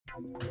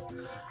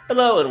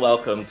Hello and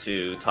welcome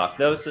to Talk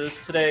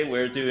Gnosis. Today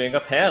we're doing a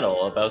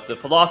panel about the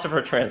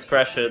philosopher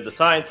transgression, the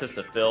scientist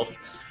of filth,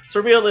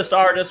 surrealist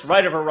artist,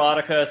 writer of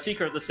erotica,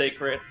 seeker of the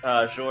sacred,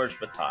 Georges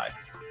Bataille.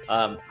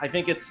 I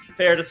think it's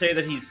fair to say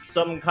that he's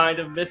some kind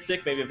of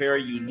mystic, maybe a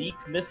very unique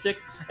mystic,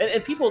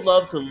 and people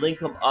love to link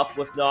him up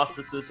with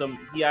Gnosticism.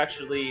 He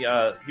actually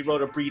he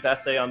wrote a brief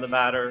essay on the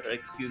matter,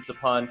 excuse the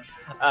pun,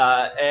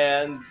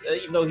 and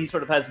even though he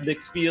sort of has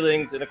mixed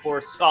feelings, and of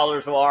course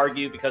scholars will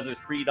argue because there's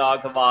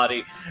pre-Nag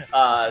Hammadi,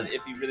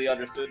 if he really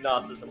understood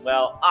Gnosticism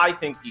well, I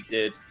think he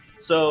did.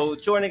 So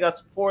joining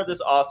us for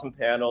this awesome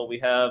panel, we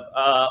have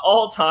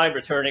all-time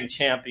returning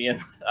champion.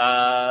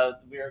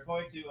 We are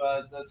going to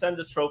send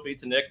this trophy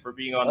to Nick for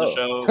being on the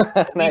show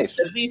Nice.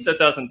 at least a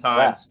dozen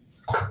times.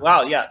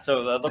 Wow, yeah.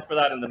 So look for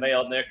that in the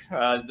mail, Nick.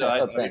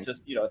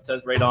 It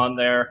says right on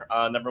there,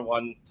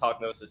 #1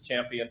 Talk Gnosis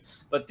champion,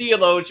 but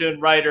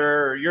theologian,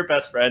 writer, your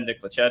best friend,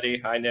 Nick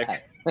Lachetti. Hi, Nick.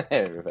 Hi.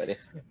 Hey, everybody.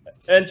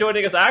 And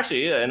joining us,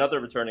 actually,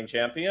 another returning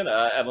champion,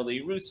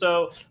 Emily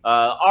Russo,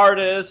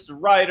 artist,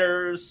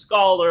 writer,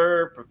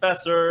 scholar,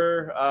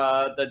 professor.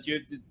 Do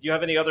you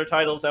have any other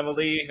titles,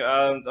 Emily?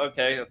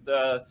 Okay.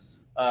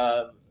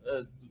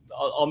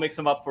 I'll mix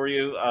them up for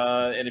you.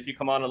 And if you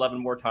come on 11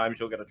 more times,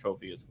 you'll get a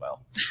trophy as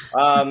well.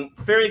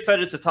 Very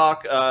excited to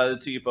talk to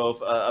you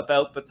both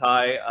about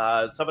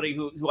Bataille, somebody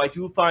who I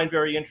do find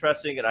very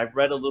interesting and I've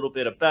read a little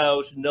bit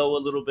about, know a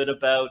little bit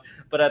about,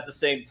 but at the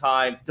same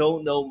time,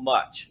 don't know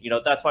much.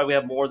 That's why we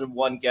have more than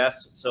one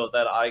guest, so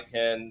that I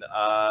can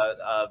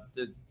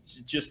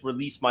just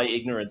release my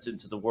ignorance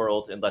into the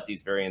world and let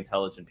these very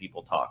intelligent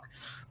people talk.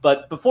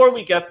 But before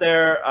we get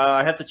there,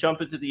 I have to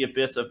jump into the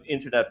abyss of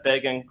internet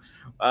begging.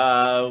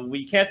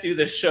 We can't do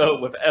this show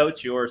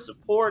without your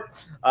support.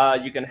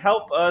 You can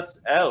help us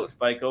out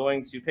by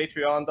going to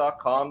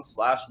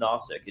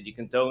patreon.com/Gnostic, and you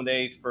can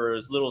donate for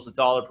as little as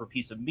 $1 per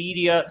piece of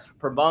media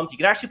per month. You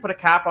can actually put a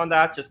cap on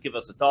that. Just give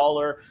us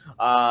 $1.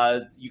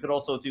 You can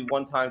also do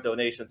one-time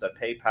donations at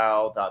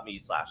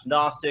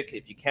paypal.me/Gnostic.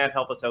 If you can't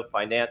help us out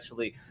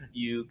financially,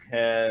 you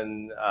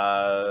can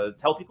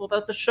tell people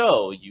about the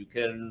show. You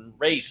can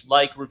rate,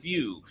 like,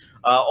 review,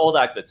 all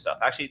that good stuff.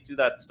 Actually, do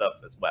that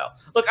stuff as well.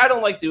 Look, I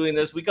don't like doing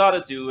this. We got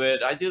to do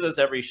it. I do this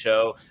every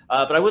show.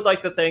 But I would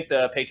like to thank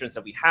the patrons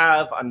that we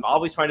have. I'm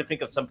always trying to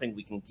think of something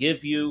we can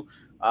give you.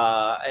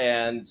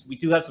 And we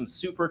do have some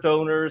super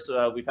donors.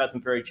 We've had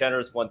some very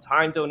generous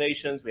one-time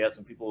donations. We have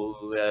some people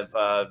who have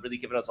really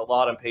given us a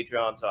lot on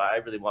Patreon. So I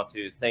really want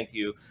to thank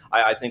you.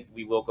 I think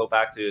we will go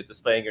back to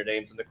displaying your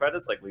names in the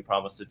credits like we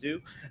promised to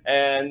do.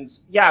 And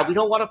yeah, we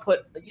don't want to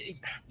put,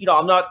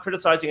 I'm not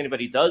criticizing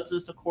anybody who does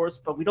this, of course,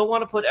 but we don't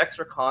want to put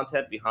extra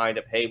content behind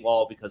a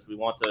paywall because we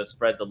want to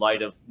spread the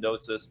light of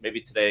Gnosis. Maybe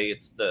today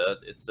it's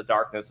the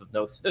darkness of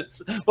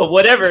Gnosis, but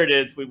whatever it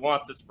is, we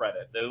want to spread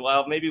it.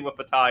 Well, maybe with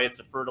Bataille, it's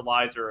the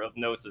fertilizer of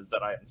Gnosis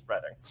that I am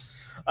spreading.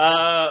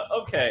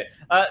 Okay.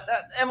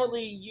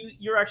 Emily,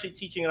 you're actually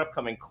teaching an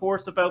upcoming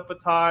course about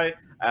Bataille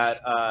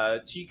at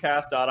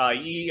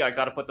gcast.ie. I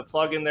got to put the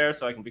plug in there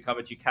so I can become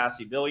a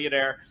GCASI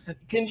millionaire.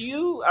 Can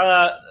you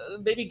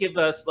maybe give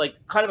us like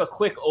kind of a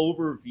quick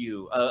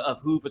overview of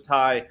who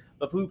Bataille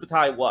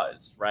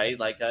was, right?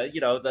 Like, the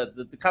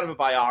kind of a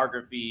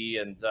biography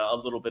and a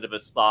little bit of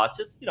his thought,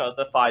 just,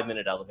 the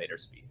 5-minute elevator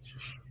speech.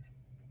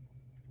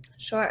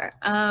 Sure.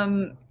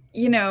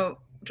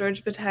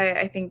 Georges Bataille,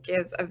 I think,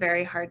 is a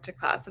very hard to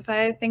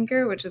classify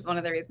thinker, which is one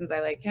of the reasons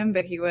I like him.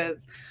 But he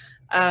was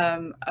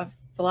a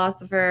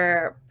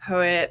philosopher,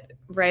 poet,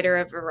 writer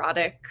of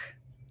erotic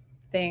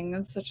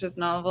things such as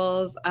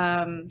novels,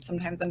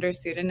 sometimes under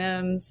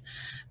pseudonyms,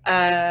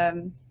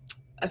 a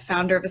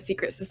founder of a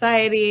secret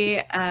society.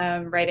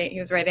 He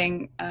was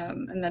writing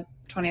in the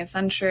 20th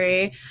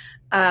century.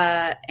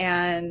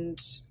 And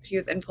he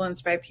was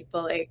influenced by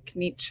people like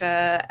Nietzsche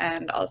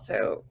and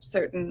also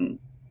certain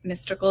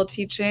mystical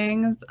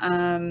teachings.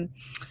 The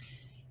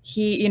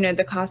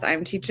class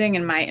I'm teaching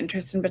and my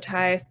interest in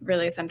Bataille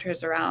really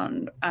centers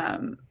around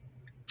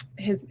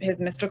his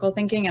mystical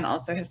thinking and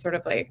also his sort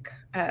of like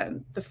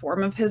the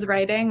form of his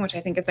writing, which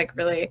I think is like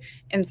really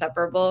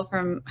inseparable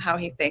from how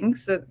he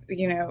thinks. So,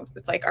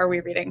 it's like, are we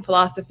reading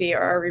philosophy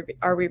or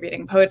are we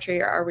reading poetry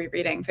or are we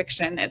reading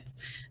fiction? It's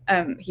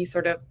he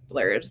sort of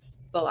blurs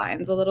the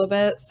lines a little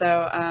bit.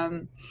 So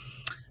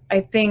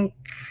I think,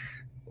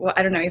 well,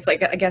 I don't know, he's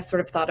like, I guess, sort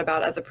of thought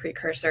about as a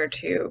precursor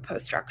to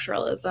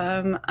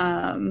post-structuralism,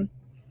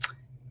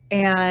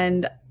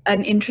 and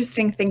an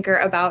interesting thinker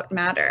about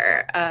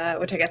matter,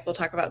 which I guess we'll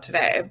talk about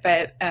today.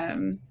 But I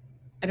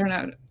don't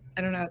know.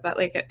 Is that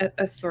like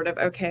a sort of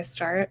okay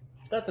start?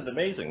 That's an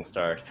amazing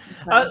start.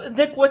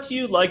 Nick, what do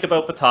you like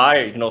about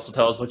Bataille? You can also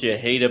tell us what you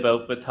hate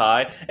about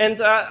Bataille. And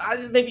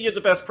maybe you're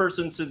the best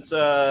person since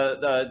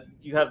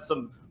you have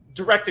some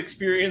direct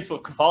experience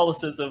with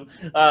Catholicism.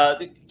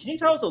 Can you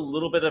tell us a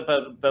little bit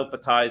about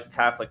Bataille's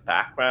Catholic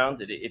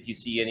background, if you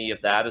see any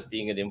of that as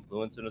being an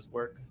influence in his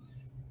work?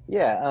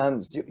 Yeah, I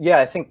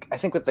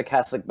think with the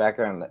Catholic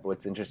background,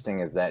 what's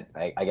interesting is that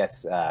I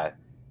guess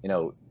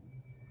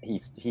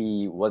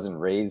he wasn't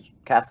raised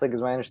Catholic,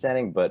 is my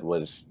understanding, but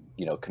was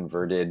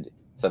converted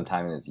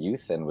sometime in his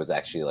youth and was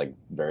actually like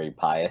very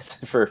pious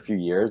for a few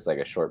years, like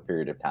a short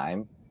period of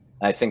time.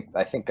 And I think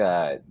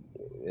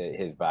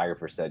his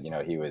biographer said,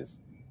 he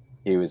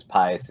was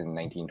pious in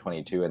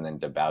 1922 and then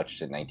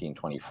debauched in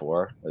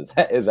 1924.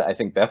 I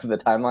think that's the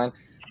timeline.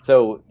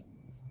 So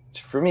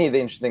for me, the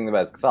interesting thing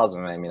about his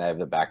Catholicism, I mean, I have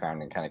the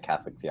background in kind of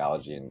Catholic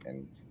theology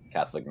and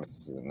Catholic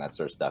mysticism and that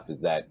sort of stuff,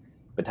 is that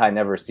Bataille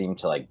never seemed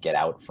to like get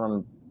out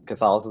from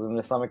Catholicism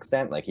to some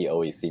extent. Like he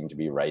always seemed to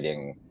be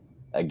writing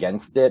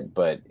against it,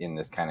 but in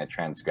this kind of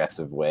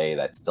transgressive way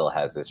that still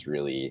has this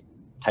really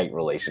tight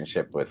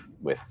relationship with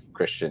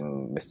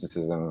Christian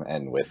mysticism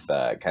and with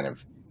kind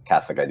of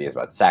Catholic ideas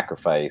about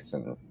sacrifice.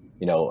 And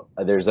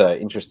there's an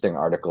interesting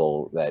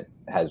article that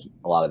has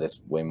a lot of this,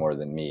 way more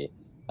than me,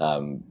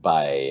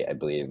 by, I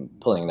believe,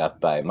 pulling it up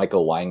by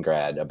Michael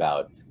Weingrad,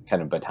 about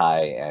kind of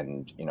Bataille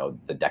and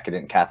the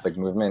decadent Catholic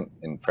movement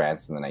in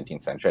France in the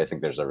 19th century. I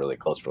think there's a really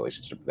close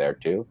relationship there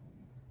too.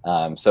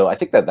 So I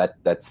think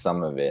that's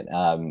some of it.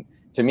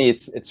 To me,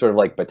 it's sort of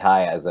like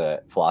Bataille as a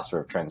philosopher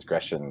of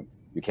transgression.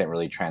 You can't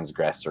really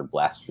transgress or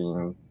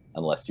blaspheme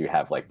unless you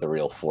have like the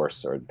real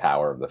force or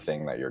power of the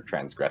thing that you're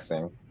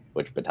transgressing,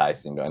 which Bataille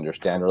seemed to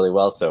understand really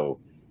well. So,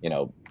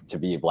 to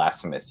be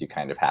blasphemous, you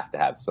kind of have to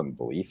have some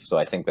belief. So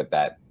I think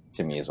that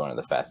to me is one of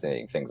the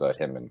fascinating things about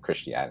him and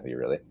Christianity,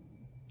 really.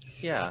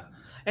 Yeah.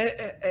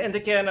 And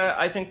again,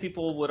 I think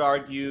people would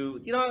argue,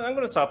 I'm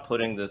going to stop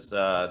putting this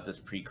this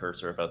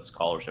precursor about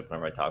scholarship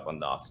whenever I talk about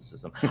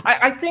Gnosticism.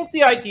 I think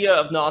the idea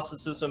of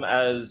Gnosticism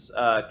as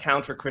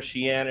counter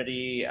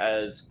Christianity,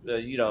 as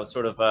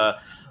sort of a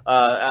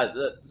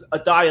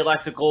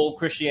dialectical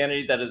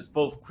Christianity that is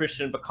both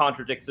Christian but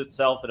contradicts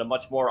itself in a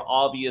much more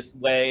obvious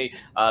way,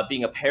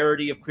 being a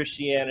parody of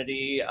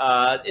Christianity,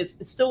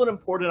 it's still an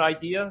important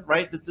idea,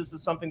 right? That this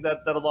is something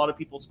that a lot of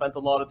people spent a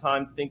lot of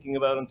time thinking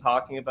about and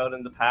talking about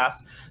in the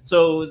past.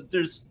 So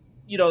there's,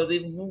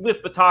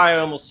 with Bataille, I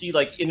almost see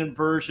like an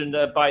inversion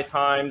by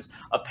times,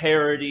 a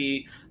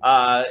parody,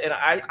 and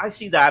I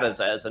see that as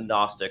a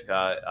Gnostic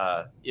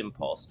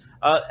impulse.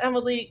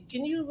 Emily,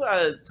 can you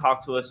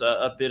talk to us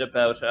a bit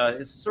about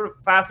his sort of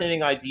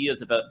fascinating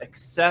ideas about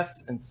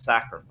excess and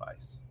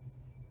sacrifice?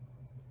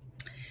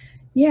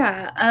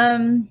 Yeah,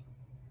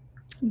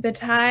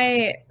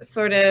 Bataille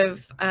sort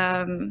of,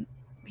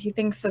 he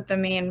thinks that the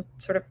main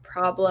sort of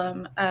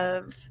problem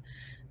of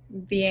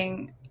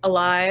being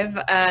alive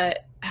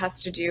has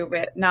to do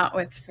with not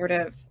with sort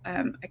of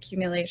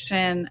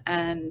accumulation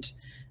and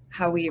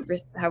how we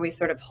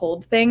sort of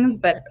hold things,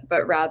 but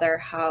rather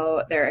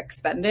how they're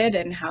expended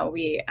and how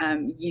we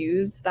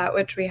use that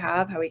which we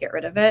have, how we get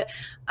rid of it.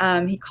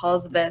 He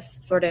calls this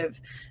sort of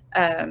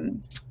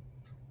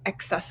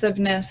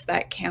excessiveness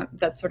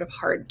that's sort of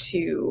hard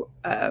to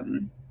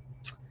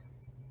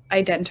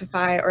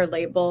identify or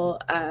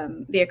label,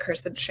 the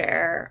accursed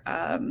share.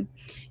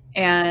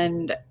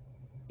 And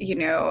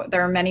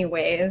there are many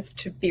ways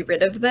to be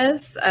rid of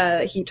this.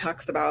 He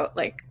talks about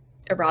like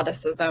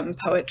eroticism,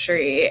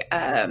 poetry,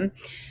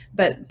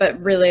 but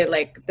really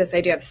like this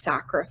idea of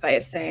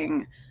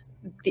sacrificing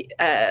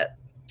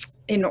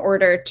in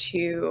order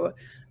to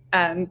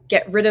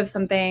get rid of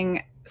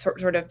something,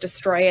 sort of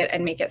destroy it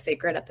and make it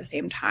sacred at the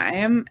same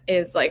time,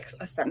 is like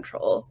a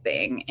central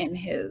thing in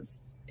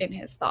his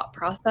thought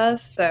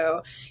process.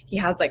 So he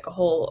has like a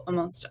whole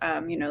almost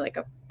like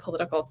a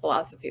political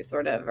philosophy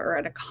sort of, or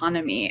an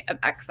economy of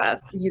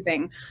excess,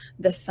 using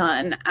the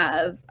sun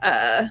as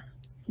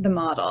the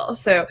model.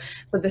 So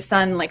the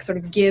sun like sort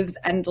of gives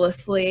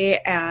endlessly,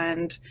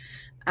 and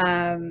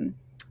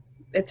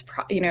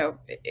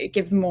it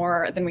gives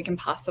more than we can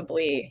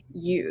possibly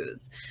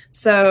use.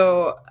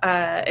 So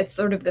it's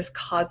sort of this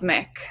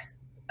cosmic.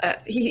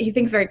 He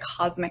thinks very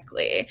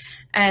cosmically,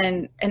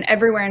 and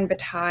everywhere in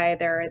Bataille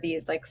there are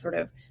these like sort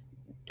of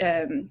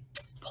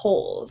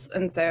poles.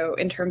 And so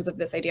in terms of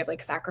this idea of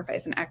like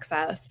sacrifice and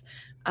excess,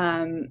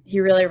 he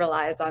really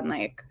relies on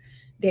like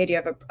the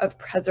idea of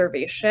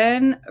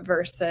preservation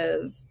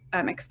versus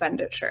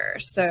expenditure.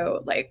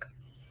 So like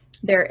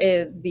there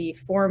is the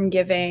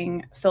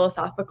form-giving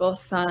philosophical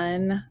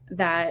sun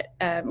that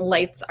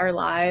lights our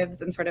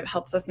lives and sort of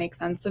helps us make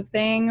sense of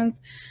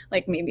things,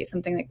 like maybe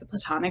something like the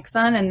Platonic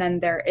sun. And then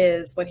there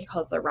is what he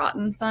calls the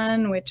rotten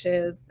sun, which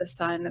is the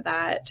sun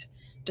that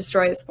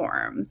destroys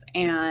forms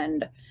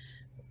and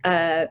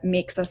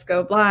makes us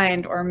go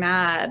blind or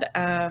mad.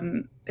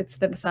 It's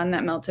the sun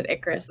that melted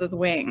Icarus's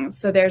wings.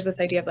 So there's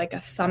this idea of like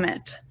a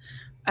summit,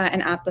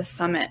 and at the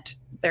summit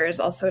there is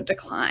also a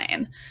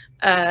decline.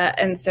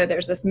 And so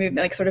there's this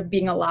movement, like sort of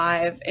being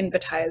alive in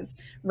Bataille's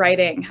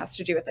writing has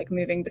to do with like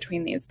moving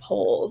between these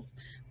poles.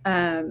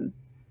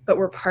 But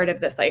we're part of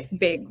this like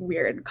big,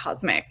 weird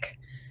cosmic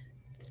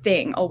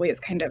thing, always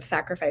kind of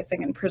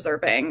sacrificing and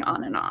preserving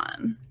on and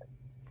on.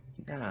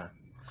 Yeah.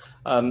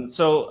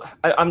 So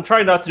I'm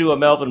trying not to do a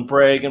Melvin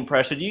Bragg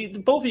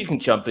impression. Both of you can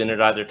jump in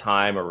at either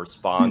time or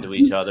respond to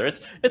each other.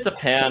 It's a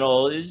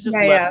panel. It's just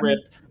let rip.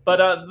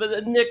 But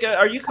Nick,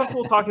 are you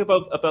comfortable talking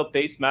about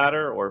based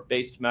matter or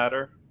based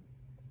matter?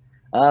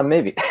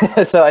 Maybe.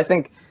 So I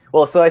think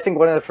Well, so I think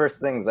one of the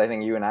first things I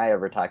think you and I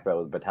ever talked about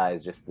with Bataille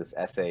is just this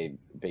essay,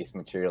 Base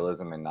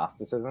Materialism and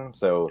Gnosticism.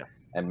 So, Yeah.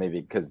 and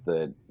maybe because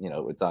we're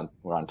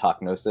on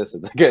Talk Gnosis,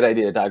 it's a good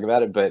idea to talk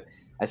about it. But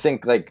I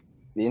think like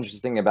the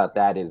interesting thing about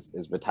that is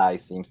Bataille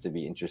seems to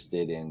be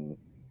interested in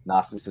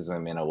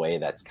Gnosticism in a way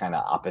that's kind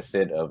of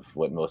opposite of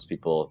what most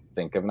people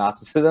think of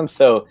Gnosticism.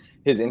 So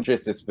his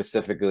interest is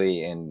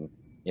specifically in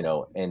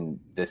in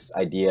this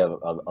idea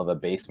of a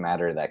base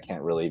matter that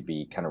can't really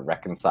be kind of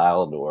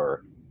reconciled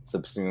or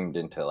subsumed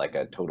into like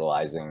a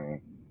totalizing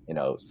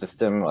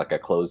system, like a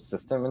closed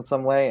system in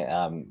some way,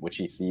 which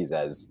he sees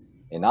as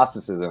in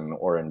Gnosticism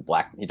or in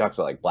he talks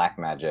about like black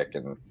magic.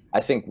 And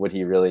I think what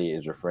he really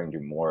is referring to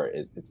more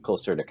is it's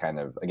closer to kind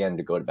of, again,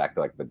 to go back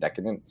to like the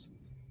decadence,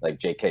 like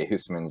J.K.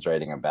 Huysmans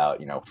writing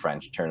about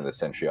French turn of the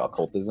century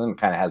occultism,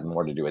 kind of has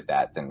more to do with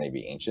that than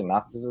maybe ancient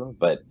Gnosticism.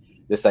 But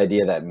this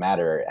idea that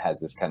matter has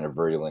this kind of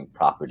virulent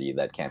property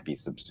that can't be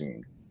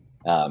subsumed,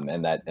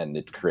 and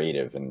it's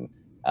creative, and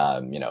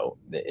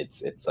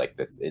it's like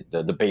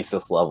the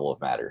basis level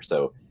of matter.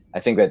 So I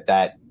think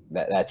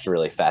that's a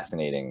really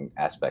fascinating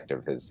aspect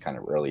of his kind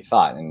of early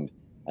thought. And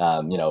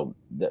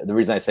the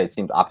reason I say it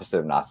seems opposite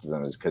of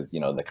Gnosticism is because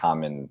the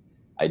common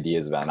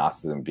ideas about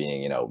Gnosticism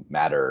being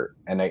matter,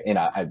 and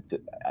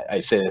I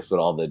say this with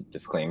all the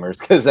disclaimers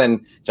because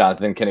then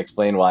Jonathan can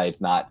explain why it's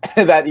not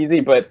that easy,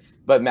 but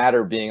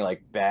matter being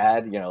like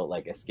bad,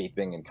 like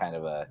escaping and kind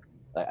of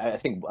I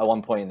think at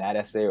one point in that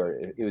essay, or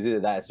it was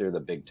either that essay or the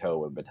Big Toe,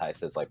 where Bataille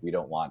says like we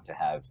don't want to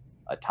have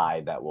a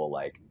tide that will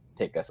like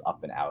take us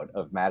up and out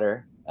of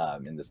matter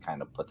in this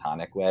kind of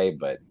Platonic way.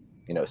 But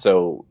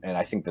so, and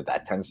I think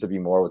that tends to be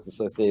more what's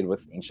associated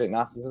with ancient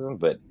Gnosticism,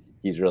 but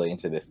he's really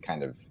into this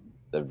kind of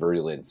the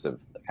virulence of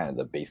kind of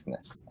the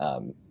baseness.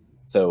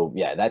 So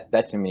yeah,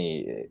 that to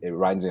me, it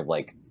reminds me of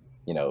like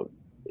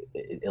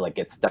it like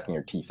gets stuck in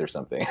your teeth or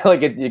something.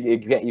 Like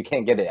you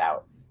can't get it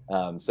out.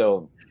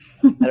 So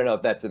I don't know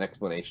if that's an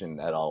explanation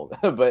at all,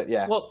 but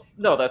yeah. Well,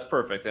 no, that's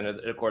perfect, and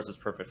of course, it's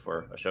perfect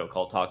for a show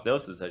called Talk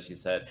Gnosis, as you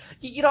said.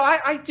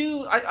 I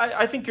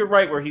think you're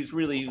right, where he's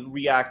really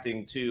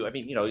reacting to. I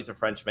mean, he's a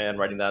French man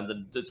writing down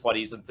the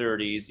 20s and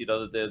 30s.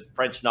 The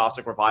French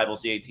Gnostic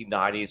revivals, the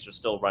 1890s, are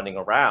still running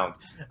around,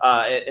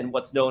 and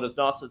what's known as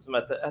Gnosticism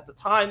at the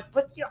time.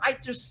 But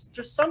there's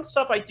some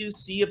stuff I do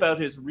see about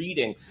his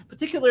reading,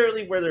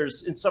 particularly where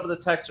there's in some of the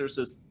texts there's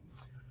this.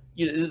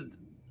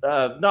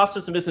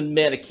 Gnosticism isn't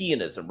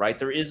Manichaeanism, right?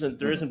 There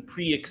isn't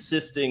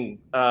pre-existing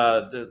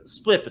the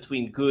split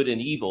between good and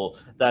evil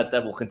that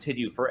will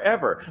continue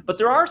forever. But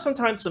there are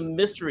sometimes some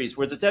mysteries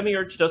where the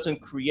demiurge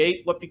doesn't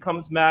create what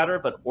becomes matter,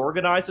 but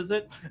organizes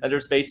it. And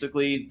there's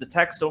basically the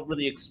texts don't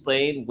really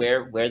explain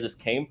where this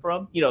came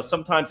from.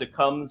 Sometimes it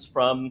comes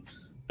from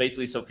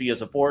basically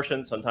Sophia's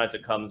abortion. Sometimes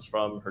it comes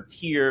from her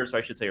tears, or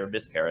I should say her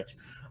miscarriage.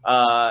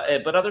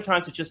 But other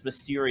times it's just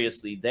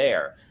mysteriously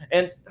there.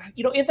 And,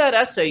 in that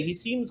essay, he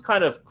seems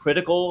kind of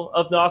critical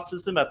of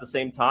Gnosticism at the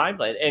same time,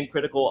 and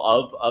critical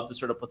of the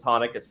sort of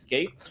Platonic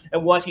escape.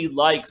 And what he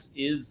likes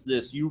is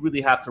this, you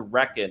really have to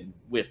reckon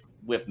with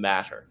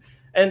matter.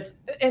 And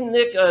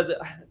Nick,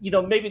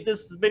 maybe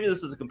this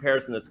is a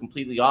comparison that's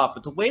completely off,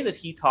 but the way that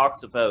he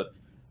talks about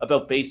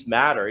base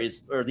matter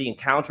or the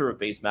encounter of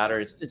base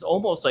matter is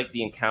almost like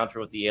the encounter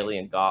with the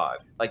alien god.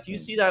 Like, do you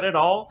see that at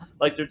all?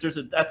 Like there's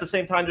at the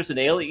same time there's an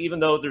alien,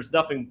 even though there's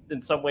nothing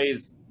in some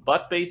ways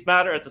but base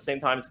matter, at the same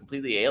time it's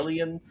completely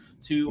alien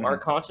to our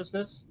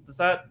consciousness. Does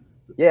that?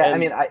 Yeah, I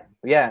mean, I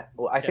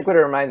think what it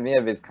reminds me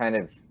of is kind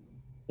of,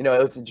 it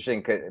was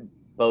interesting.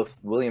 Both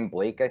William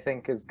Blake, I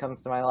think,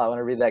 comes to mind a lot when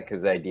I read that,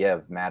 because the idea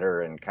of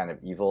matter and kind of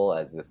evil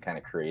as this kind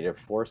of creative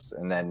force,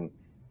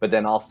 but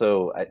then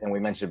also, and we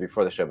mentioned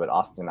before the show, but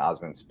Austin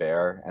Osman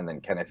Spare, and then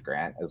Kenneth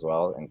Grant as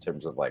well, in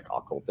terms of like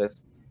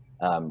occultists.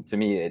 To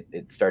me,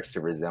 it starts to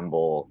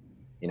resemble,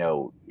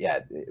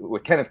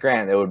 with Kenneth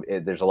Grant,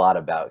 there's a lot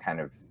about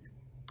kind of,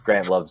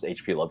 Grant loves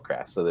H.P.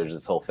 Lovecraft, so there's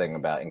this whole thing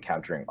about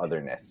encountering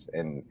otherness,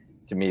 and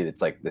to me,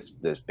 it's like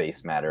this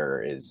base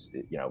matter is,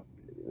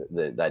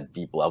 that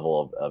deep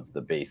level of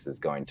the base is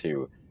going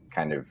to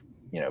kind of,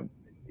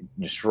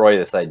 destroy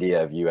this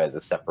idea of you as a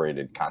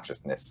separated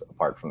consciousness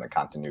apart from the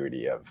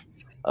continuity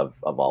of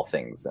all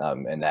things,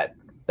 and that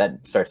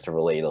starts to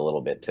relate a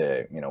little bit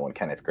to when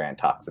Kenneth Grant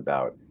talks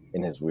about,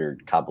 in his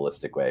weird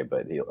Kabbalistic way,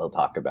 but he'll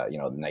talk about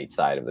the night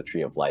side of the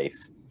tree of life,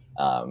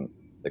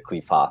 the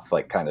Qliphoth,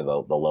 like kind of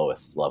the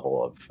lowest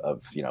level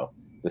of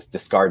this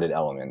discarded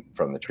element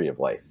from the tree of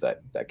life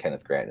that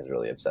Kenneth Grant is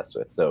really obsessed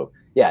with. So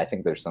yeah, I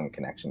think there's some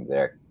connections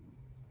there.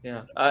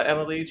 Yeah.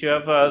 Emily, do you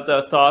have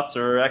the thoughts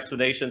or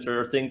explanations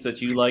or things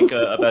that you like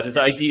about his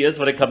ideas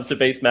when it comes to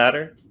base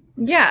matter?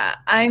 Yeah,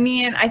 I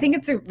mean, I think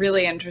it's a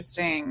really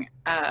interesting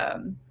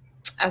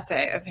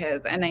essay of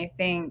his. And I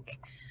think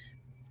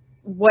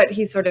what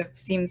he sort of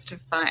seems to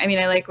find, I mean,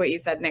 I like what you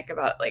said, Nick,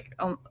 about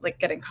like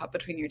getting caught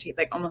between your teeth,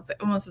 like almost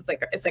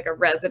it's like a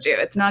residue.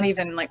 It's not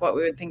even like what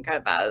we would think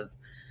of as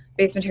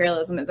base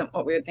materialism isn't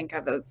what we would think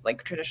of as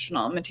like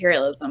traditional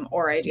materialism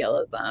or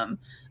idealism.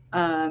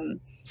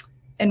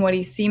 And what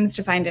he seems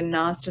to find in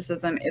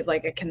Gnosticism is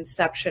like a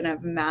conception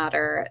of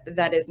matter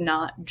that is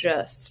not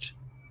just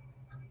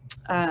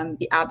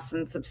the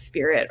absence of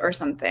spirit or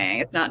something.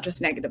 It's not just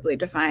negatively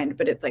defined,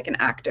 but it's like an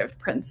active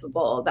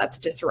principle that's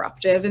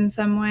disruptive in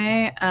some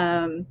way.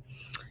 And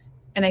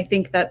I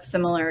think that's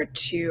similar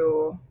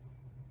to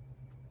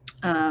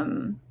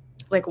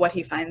like what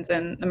he finds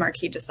in the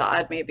Marquis de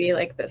Sade, maybe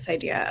like this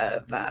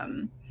idea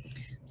of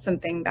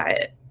something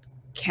that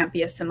can't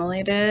be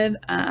assimilated.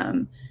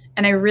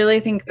 And I really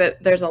think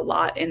that there's a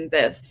lot in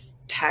this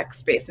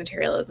text, base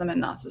materialism and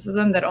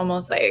Gnosticism, that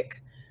almost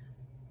like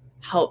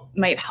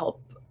might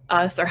help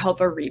us or help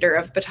a reader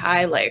of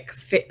Bataille like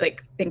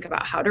think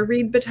about how to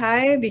read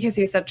Bataille, because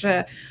he's such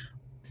a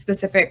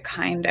specific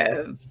kind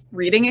of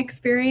reading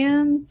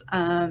experience.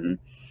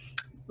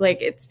 Like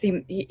it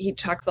seems he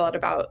talks a lot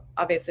about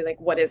obviously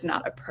like what is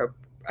not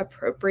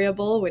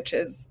appropriable, which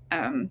is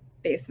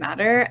base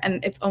matter,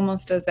 and it's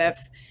almost as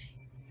if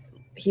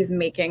he's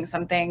making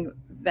something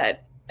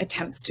that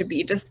attempts to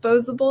be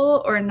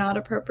disposable or not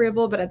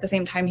appropriable, but at the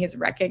same time he's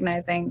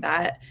recognizing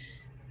that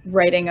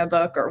writing a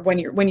book, or when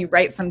you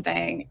write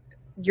something,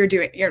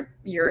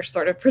 you're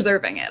sort of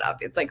preserving it up.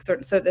 It's like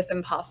so this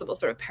impossible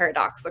sort of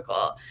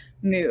paradoxical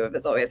move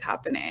is always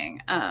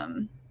happening.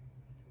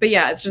 But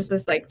yeah, it's just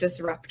this like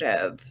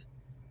disruptive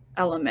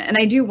element. And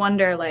I do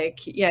wonder,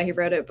 like, yeah, he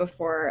wrote it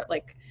before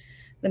like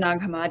the Nag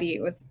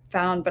Hammadi was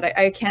found, but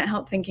I can't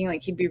help thinking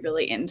like he'd be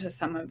really into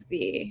some of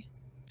the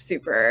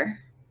super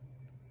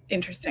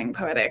interesting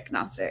poetic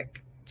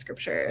Gnostic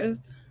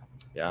scriptures.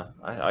 Yeah,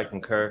 I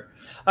concur.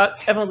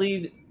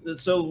 Emily,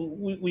 so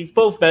we've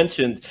both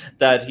mentioned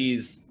that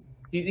he's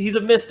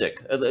a mystic,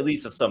 at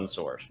least of some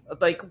sort.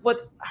 Like,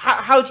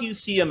 how do you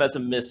see him as a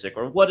mystic,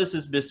 or what is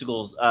his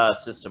mystical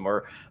system?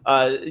 Or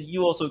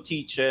you also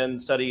teach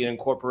and study and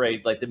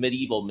incorporate like the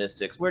medieval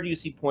mystics. Where do you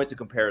see points of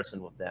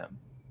comparison with them?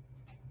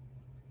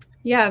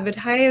 Yeah,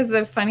 Bataille is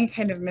a funny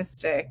kind of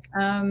mystic.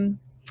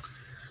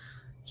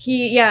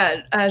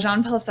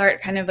 Jean-Paul Sartre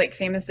kind of like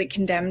famously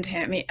condemned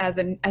him as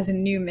a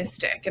new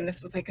mystic, and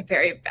this was like a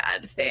very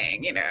bad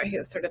thing. You know, he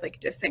was sort of like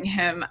dissing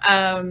him.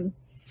 And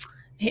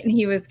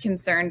he was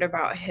concerned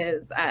about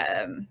his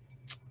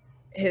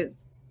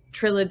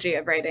trilogy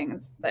of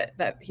writings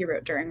that he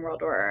wrote during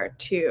World War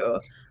II,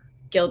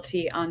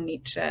 Guilty, On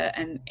Nietzsche,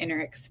 and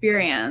Inner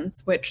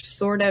Experience, which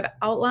sort of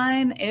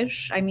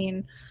outline-ish, I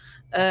mean,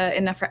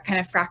 in a kind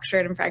of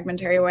fractured and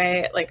fragmentary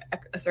way, like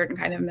a certain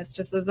kind of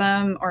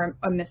mysticism or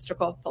a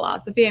mystical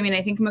philosophy. I mean,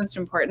 I think most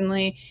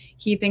importantly,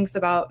 he thinks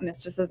about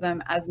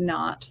mysticism as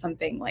not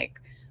something like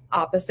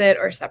opposite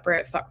or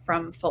separate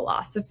from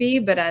philosophy,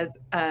 but as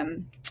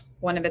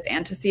one of its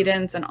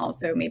antecedents, and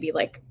also maybe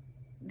like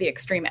the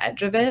extreme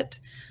edge of it.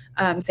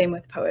 Same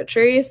with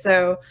poetry.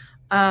 So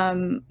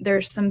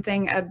there's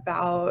something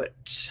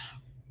about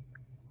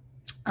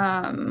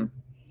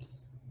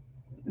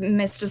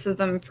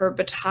mysticism for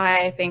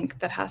Bataille, I think,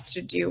 that has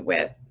to do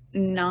with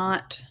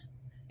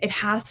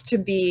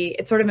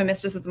it's sort of a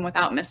mysticism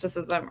without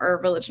mysticism, or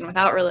a religion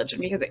without religion,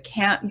 because it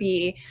can't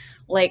be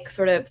like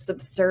sort of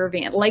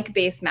subservient, like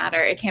base matter.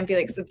 It can't be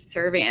like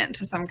subservient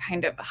to some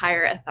kind of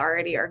higher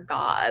authority or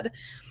God.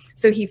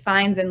 So he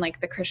finds in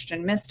like the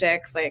Christian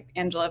mystics, like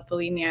Angela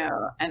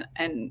Foligno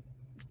and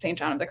St.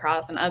 John of the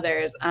Cross and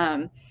others,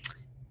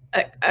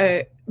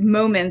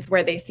 moments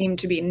where they seem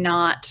to be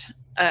not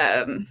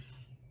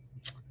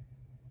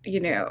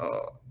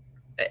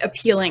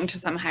appealing to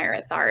some higher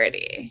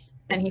authority.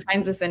 And he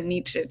finds this in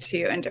Nietzsche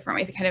too, in different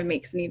ways. He kind of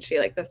makes Nietzsche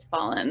like this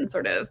fallen,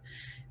 sort of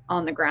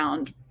on the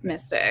ground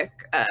mystic,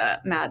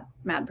 mad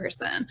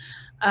person.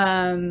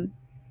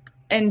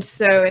 And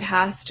so it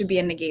has to be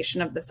a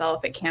negation of the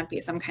self. It can't be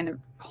some kind of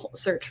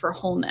search for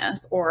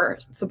wholeness or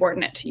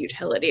subordinate to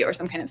utility or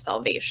some kind of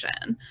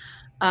salvation.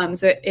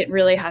 So it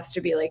really has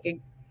to be like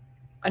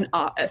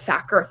a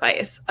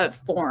sacrifice of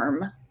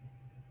form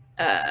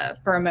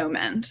for a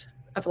moment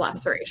of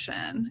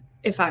laceration,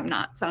 if I'm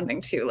not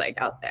sounding too like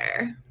out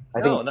there.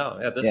 No.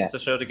 Yeah, this is a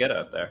show to get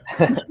out there.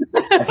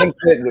 I think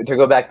to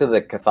go back to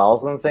the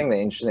Catholicism thing,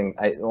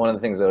 one of the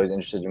things that always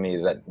interested me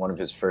is that one of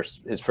his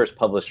first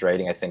published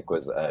writing, I think,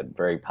 was a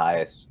very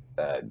pious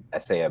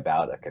essay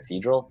about a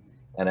cathedral,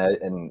 and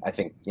I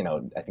think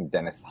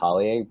Dennis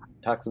Hollier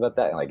talks about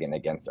that, like in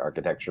Against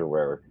Architecture,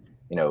 where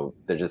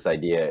there's this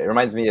idea. It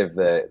reminds me of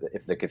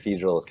if the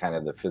cathedral is kind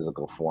of the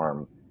physical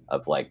form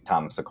of like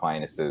Thomas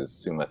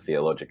Aquinas's Summa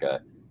Theologica,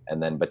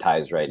 and then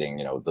Bataille's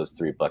writing, those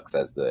 3 books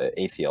as the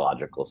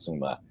atheological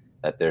Summa,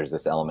 that there's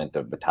this element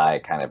of Bataille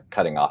kind of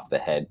cutting off the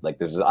head, like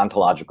there's an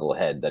ontological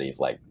head that he's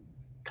like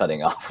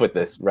cutting off with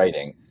this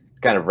writing,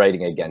 kind of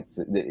writing against,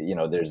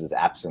 there's this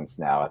absence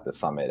now at the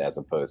summit, as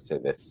opposed to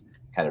this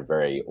kind of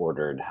very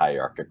ordered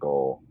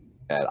hierarchical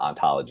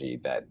ontology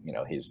that,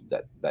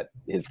 that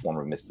his form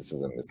of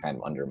mysticism is kind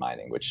of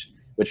undermining, which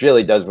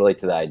really does relate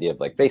to the idea of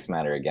like base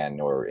matter again,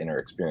 or inner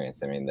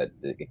experience. I mean, that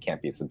it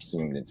can't be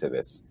subsumed into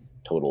this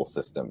total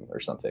system or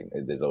something.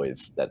 There's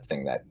always that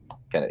thing that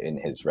kind of in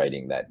his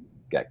writing that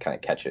kind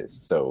of catches.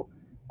 So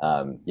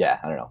I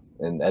don't know,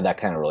 and that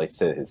kind of relates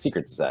to his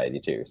secret society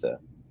too. So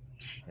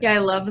Yeah, I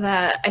love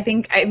that.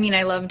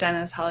 I love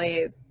Dennis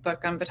Hollier's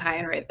book on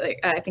Bataille, right? Like,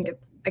 I think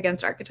it's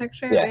Against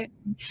Architecture, Yeah. right?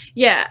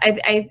 Yeah,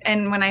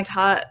 and when I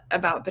taught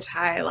about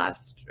Bataille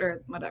last,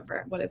 or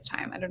whatever, what is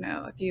time? I don't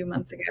know, a few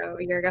months ago,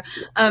 a year ago,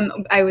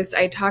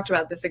 I talked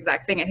about this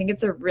exact thing. I think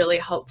it's a really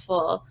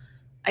helpful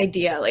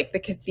idea, like the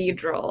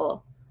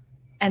cathedral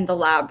and the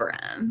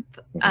labyrinth,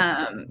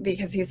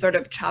 because he sort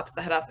of chops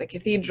the head off the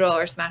cathedral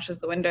or smashes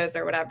the windows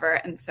or whatever,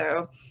 and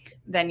so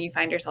then you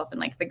find yourself in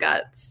like the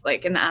guts,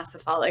 like in the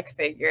acephalic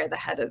figure, the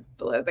head is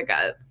below the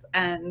guts.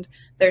 And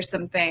there's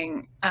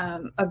something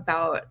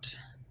about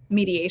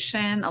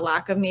mediation, a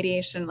lack of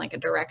mediation, like a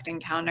direct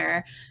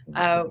encounter,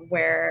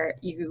 where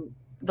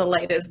the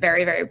light is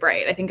very, very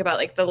bright. I think about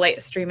like the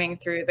light streaming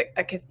through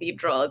a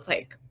cathedral. It's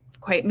like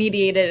quite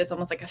mediated. It's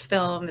almost like a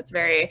film. It's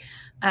very,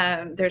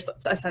 there's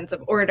a sense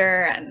of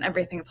order, and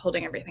everything's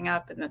holding everything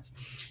up in this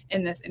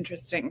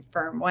interesting,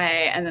 firm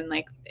way. And then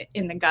like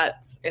in the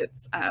guts,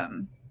 it's,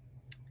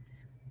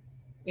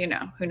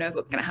 who knows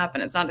what's going to happen.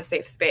 It's not a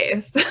safe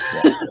space.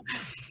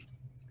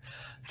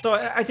 So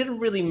I didn't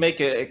really make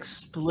it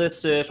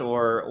explicit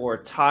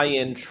or tie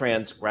in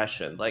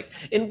transgression. Like,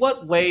 in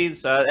what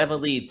ways,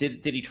 Emily,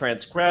 did he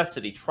transgress?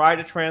 Did he try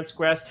to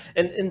transgress?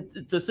 And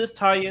does this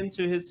tie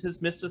into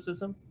his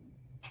mysticism?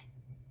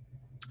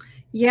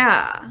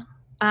 Yeah.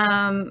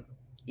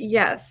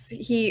 Yes.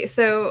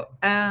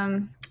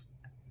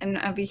 And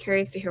I'll be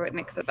curious to hear what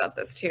Nick said about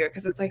this too,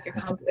 because it's like it's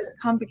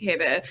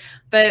complicated.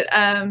 But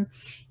I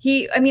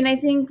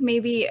think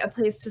maybe a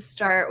place to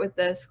start with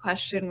this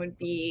question would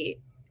be,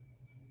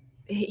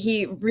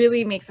 he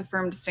really makes a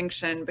firm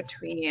distinction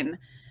between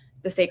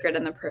the sacred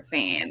and the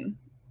profane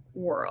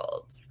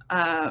worlds.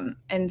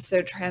 And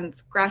so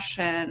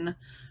transgression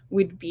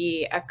would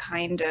be a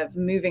kind of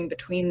moving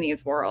between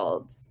these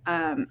worlds.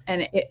 And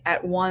it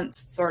at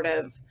once sort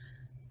of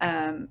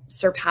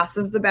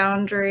surpasses the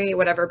boundary,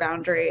 whatever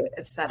boundary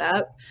is set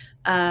up.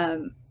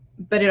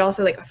 But it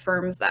also like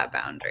affirms that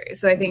boundary.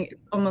 So I think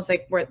it's almost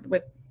like we're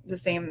with the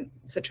same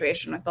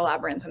situation with the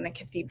labyrinth and the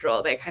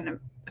cathedral, they kind of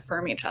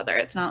affirm each other.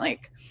 It's not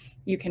like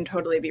you can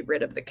totally be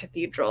rid of the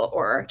cathedral,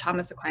 or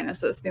Thomas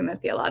Aquinas' Summa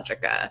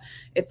Theologica.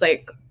 It's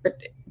like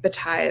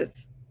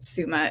Bataille's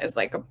Summa is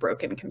like a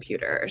broken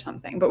computer or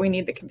something, but we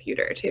need the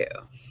computer too.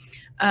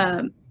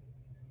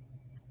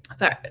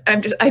 Sorry,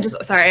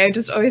 I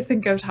just always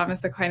think of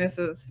Thomas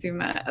Aquinas'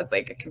 Summa as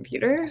like a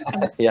computer.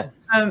 Yeah.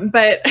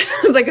 But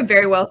it's like a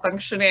very well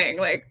functioning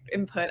like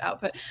input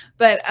output.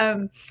 But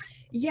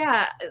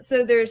yeah,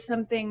 so there's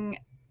something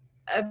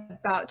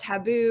about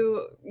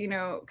taboo,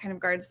 kind of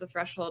guards the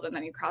threshold, and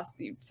then you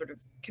sort of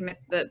commit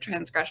the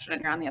transgression,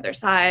 and you're on the other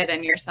side,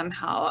 and you're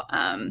somehow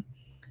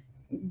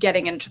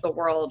getting into the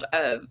world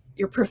of,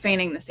 you're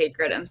profaning the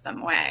sacred in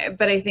some way.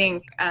 But I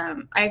think I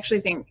actually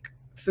think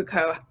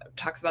Foucault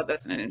talks about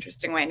this in an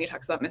interesting way, and he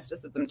talks about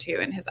mysticism too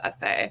in his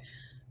essay,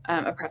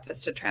 A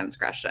Preface to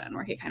Transgression,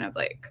 where he kind of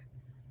like,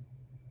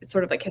 it's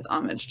sort of like his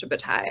homage to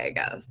Bataille, I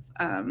guess.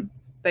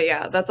 But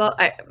yeah, that's all.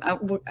 I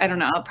don't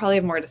know. I'll probably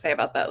have more to say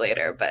about that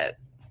later, but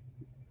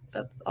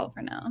that's all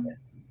for now.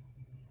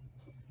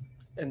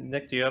 And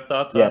Nick, do you have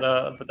thoughts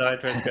on Bataille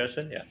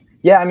transgression? Yeah.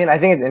 Yeah, I mean, I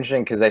think it's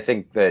interesting because I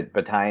think that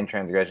Bataille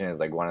transgression is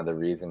like one of the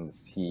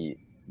reasons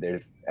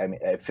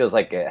it feels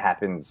like it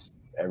happens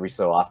every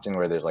so often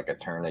where there's like a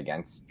turn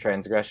against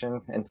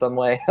transgression in some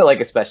way, like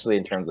especially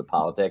in terms of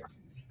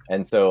politics.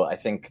 And so I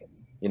think,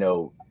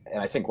 and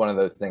I think one of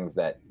those things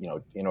that,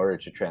 in order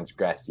to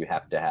transgress, you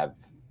have to have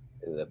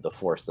the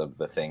force of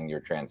the thing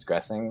you're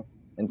transgressing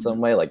in some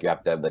way. Like you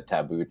have to have the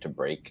taboo to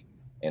break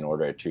in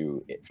order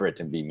for it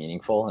to be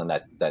meaningful. And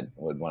that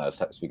when I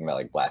was speaking about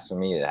like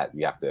blasphemy,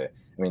 you have to,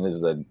 this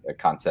is a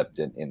concept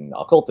in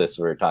occultists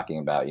we're talking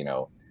about,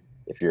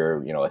 if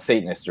you're, a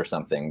Satanist or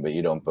something, but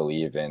you don't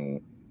believe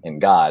in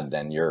God,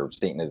 then your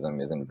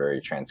Satanism isn't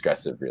very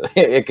transgressive, really.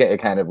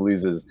 It kind of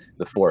loses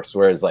the force.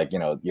 Whereas like,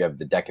 you have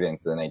the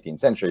decadents of the 19th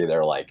century,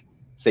 they're like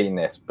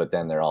Satanists, but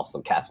then they're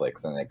also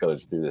Catholics, and it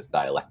goes through this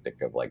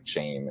dialectic of like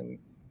shame and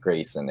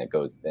grace, and it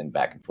goes then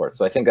back and forth.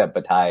 So I think that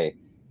Bataille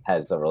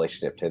has a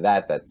relationship to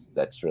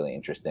that's really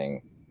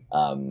interesting.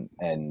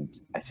 And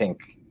I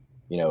think,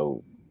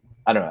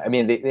 I don't know. I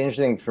mean, the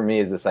interesting for me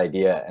is this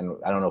idea, and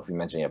I don't know if we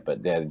mentioned it,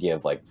 but the idea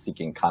of like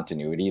seeking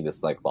continuity,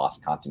 this like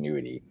lost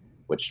continuity,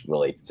 which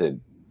relates to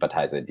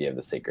Bataille's idea of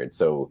the sacred.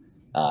 So,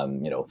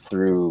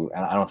 through,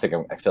 and I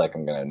feel like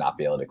I'm going to not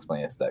be able to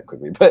explain this that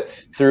quickly, but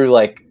through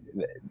like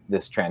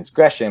this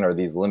transgression or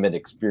these limit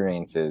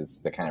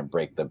experiences that kind of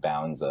break the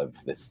bounds of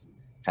this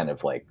kind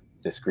of like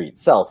discrete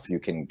self, you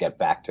can get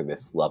back to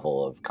this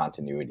level of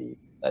continuity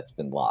that's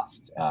been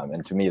lost.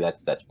 And to me,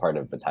 that's part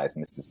of Bataille's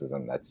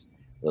mysticism that's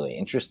really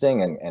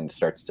interesting, and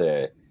starts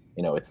to,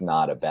 it's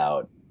not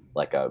about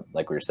like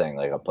we were saying,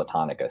 like a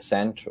Platonic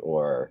ascent,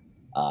 or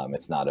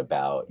it's not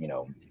about,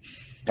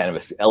 kind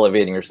of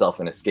elevating yourself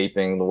and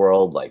escaping the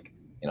world, like,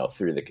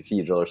 through the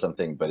cathedral or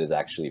something, but is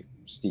actually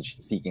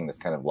seeking this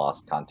kind of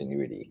lost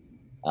continuity.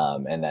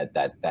 And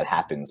that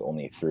happens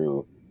only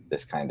through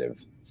this kind of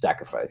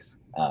sacrifice.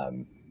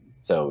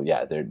 So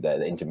yeah,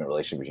 the intimate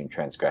relationship between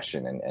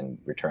transgression and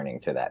returning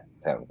to that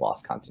kind of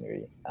lost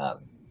continuity.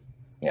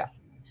 Yeah.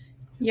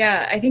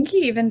 Yeah, I think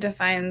he even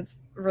defines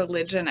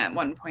religion at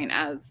one point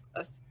as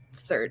a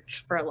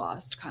search for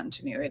lost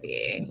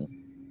continuity.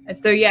 Mm-hmm. And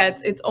so yeah,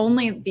 it's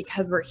only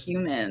because we're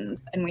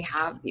humans and we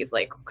have these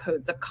like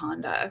codes of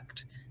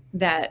conduct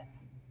that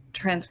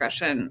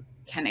transgression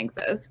can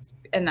exist.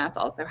 And that's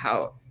also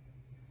how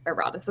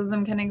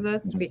eroticism can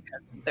exist,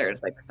 because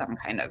there's like some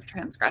kind of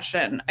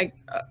transgression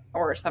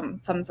or some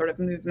sort of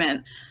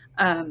movement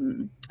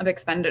of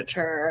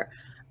expenditure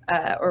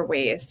or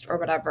waste or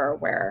whatever,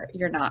 where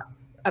you're not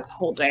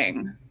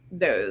upholding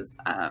those,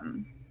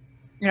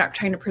 you're not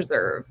trying to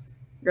preserve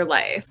your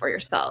life or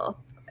yourself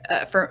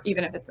for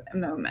even if it's a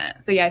moment.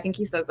 So yeah, I think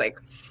he says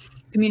like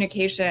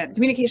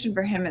communication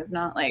for him is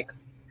not like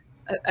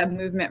a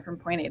movement from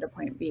point A to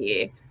point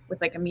B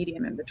with like a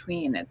medium in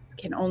between. It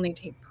can only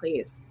take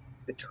place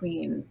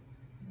between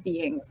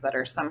beings that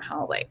are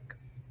somehow like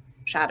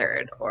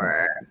shattered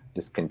or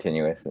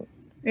discontinuous.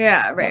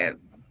 Yeah, right.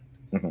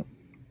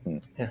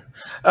 Yeah.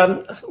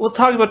 We'll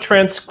talk about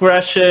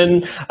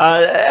transgression.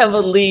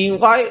 Emily,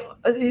 why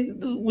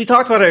we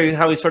talked about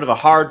how he's sort of a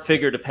hard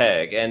figure to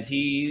peg, and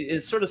he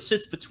is sort of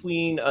sits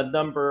between a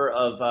number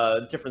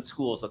of different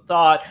schools of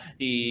thought.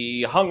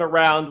 He hung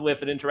around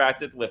with and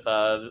interacted with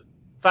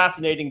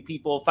fascinating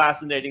people,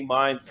 fascinating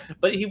minds,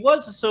 but he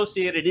is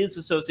associated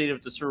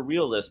with the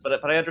surrealist.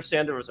 But I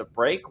understand there was a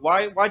break.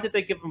 Why did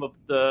they give him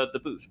the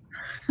boot?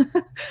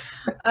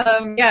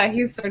 Yeah,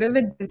 he's sort of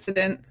a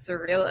dissident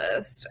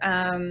surrealist.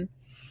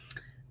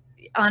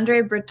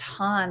 Andre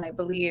Breton, I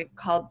believe,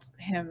 called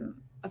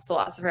him a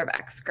philosopher of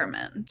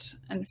excrement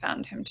and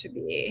found him to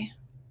be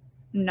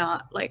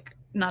not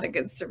a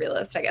good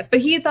surrealist, I guess.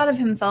 But he thought of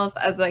himself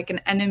as like an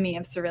enemy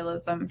of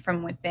surrealism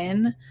from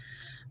within.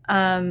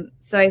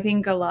 So I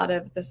think a lot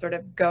of the sort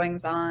of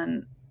goings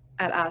on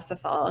at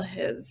Asafal,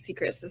 his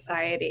secret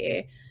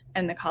society,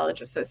 and the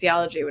College of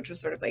Sociology, which was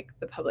sort of like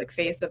the public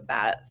face of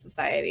that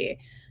society,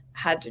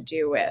 had to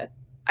do with,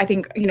 I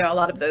think, a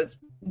lot of those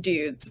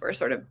dudes were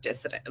sort of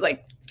dissident,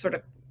 like sort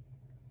of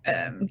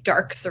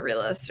dark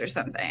surrealists or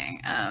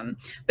something.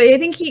 But I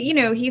think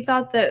he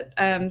thought that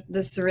the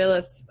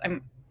surrealists,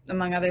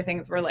 among other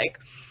things, were like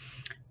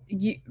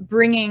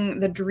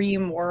bringing the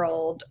dream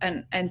world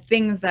and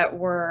things that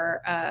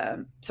were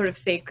sort of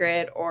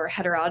sacred or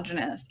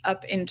heterogeneous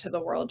up into the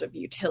world of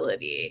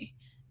utility,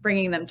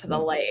 bringing them to the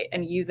light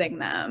and using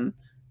them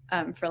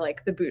for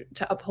like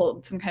to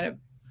uphold some kind of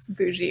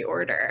bougie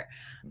order.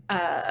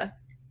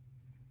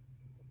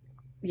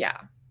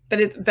 Yeah, but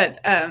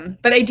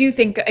I do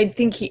think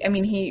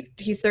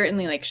he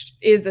certainly like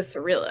is a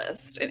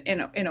surrealist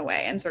in a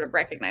way, and sort of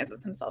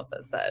recognizes himself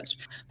as such.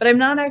 But I'm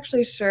not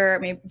actually sure.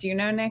 Maybe, do you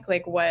know, Nick,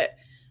 like what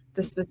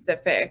the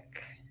specific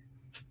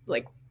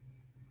like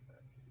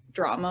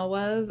drama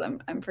was?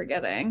 I'm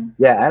forgetting.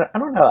 Yeah, I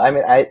don't know. I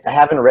mean, I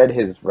haven't read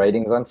his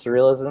writings on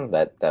surrealism.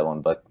 That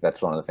one book.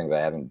 That's one of the things I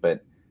haven't.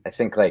 But I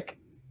think like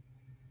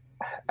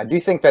I do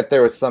think that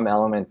there was some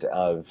element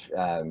of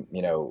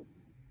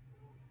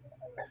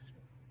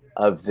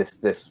of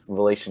this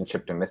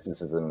relationship to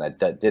mysticism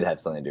that did have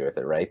something to do with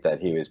it, right? That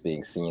he was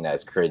being seen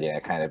as creating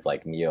a kind of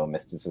like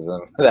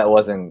neo-mysticism that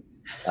wasn't,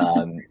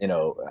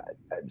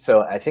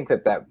 so I think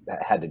that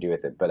had to do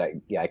with it, but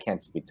I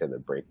can't speak to the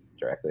break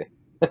directly.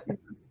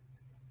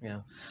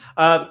 Yeah.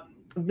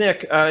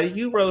 Nick,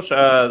 you wrote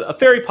a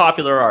very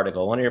popular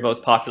article, one of your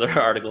most popular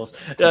articles,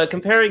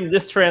 comparing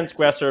this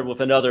transgressor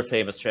with another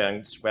famous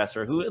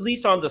transgressor who, at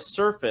least on the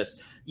surface,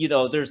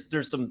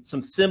 there's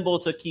some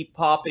symbols that keep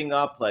popping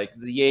up, like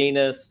the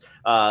anus,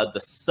 the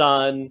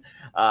sun,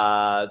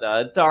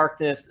 the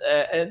darkness,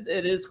 and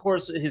it is, of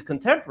course, his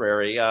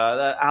contemporary,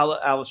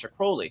 Aleister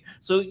Crowley.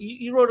 So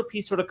you wrote a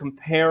piece sort of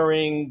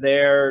comparing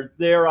their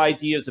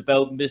ideas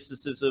about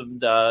mysticism,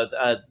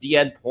 the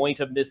end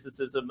point of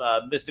mysticism,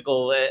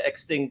 mystical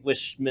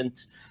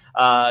extinguishment,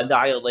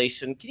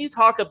 annihilation. Can you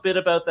talk a bit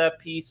about that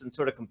piece and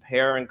sort of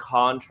compare and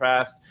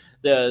contrast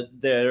their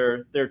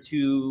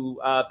two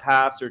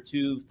paths or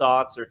two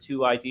thoughts or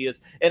two ideas?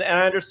 And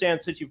I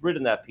understand, since you've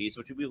written that piece,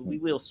 which we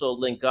will still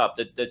link up,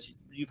 that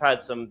you've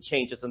had some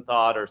changes in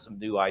thought or some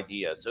new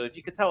ideas. So if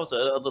you could tell us a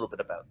little bit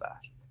about that.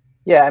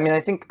 Yeah, I mean, I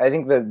think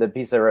the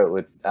piece I wrote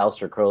with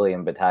Aleister Crowley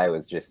and Bataille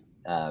was just,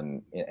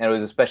 and it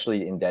was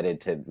especially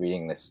indebted to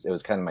reading this. It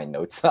was kind of my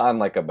notes on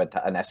like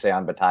an essay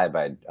on Bataille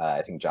by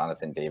I think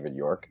Jonathan David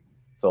York.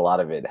 So a lot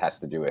of it has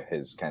to do with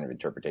his kind of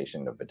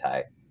interpretation of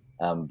Bataille.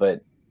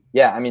 But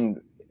yeah, I mean,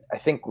 I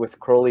think with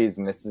Crowley's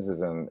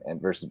mysticism and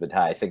versus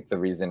Bataille, I think the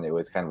reason it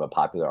was kind of a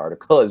popular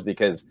article is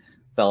because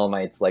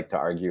Thelemites like to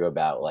argue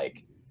about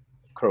like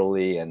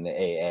Crowley and the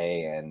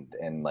AA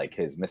and like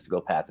his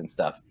mystical path and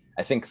stuff.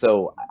 I think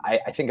so.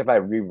 I think if I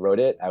rewrote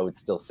it, I would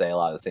still say a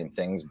lot of the same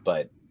things,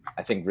 but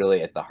I think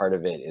really at the heart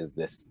of it is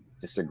this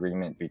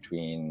disagreement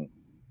between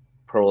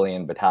Crowley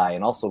and Bataille,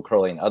 and also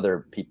Crowley and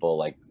other people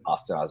like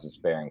Austin Osman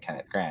Spare and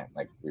Kenneth Grant,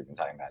 like we've been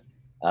talking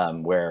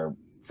about, where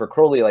for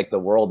Crowley, like the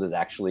world is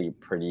actually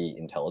pretty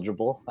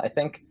intelligible, I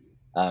think.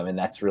 And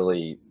that's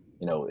really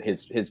you know,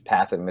 his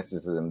path of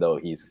mysticism, though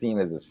he's seen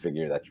as this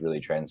figure that's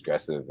really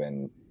transgressive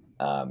and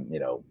you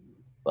know,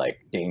 like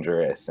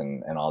dangerous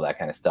and all that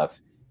kind of stuff.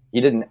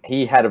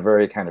 He had a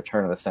very kind of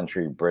turn of the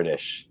century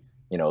British,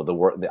 you know,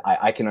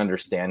 I can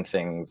understand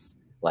things,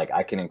 like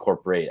I can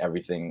incorporate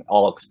everything,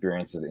 all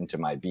experiences into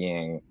my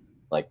being.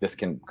 Like this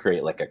can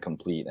create like a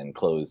complete and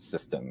closed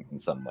system in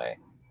some way,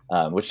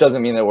 which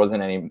doesn't mean there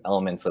wasn't any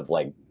elements of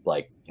like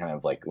kind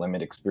of like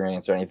limit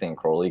experience or anything in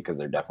Crowley, because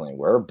there definitely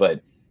were,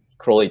 but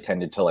Crowley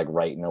tended to like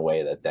write in a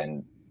way that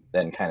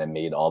then kind of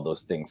made all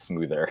those things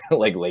smoother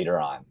like later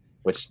on,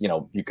 which, you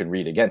know, you can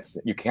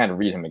kind of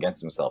read him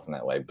against himself in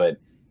that way.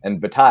 And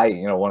Bataille,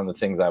 you know, one of the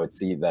things I would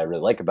see that I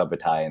really like about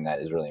Bataille, and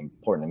that is really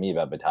important to me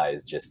about Bataille,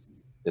 is just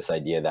this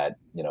idea that,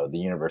 you know, the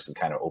universe is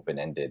kind of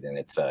open-ended, and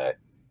it's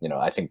you know,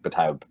 I think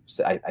Bataille,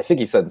 I think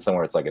he said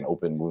somewhere it's like an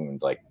open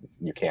wound, like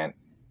you can't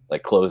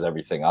like close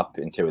everything up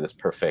into this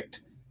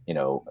perfect, you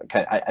know,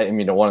 I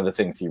mean, one of the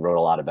things he wrote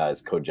a lot about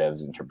is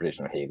Kojève's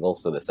interpretation of Hegel,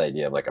 so this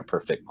idea of like a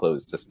perfect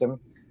closed system.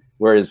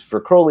 Whereas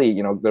for Crowley,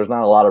 you know, there's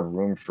not a lot of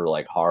room for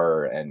like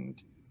horror and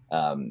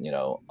you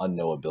know,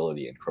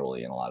 unknowability in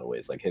Crowley in a lot of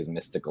ways. Like his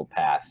mystical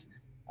path,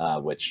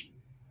 which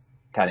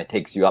kind of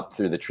takes you up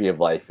through the tree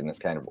of life in this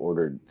kind of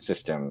ordered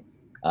system.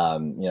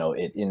 You know,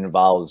 it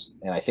involves,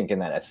 and I think in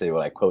that essay,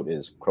 what I quote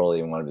is Crowley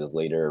in one of his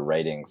later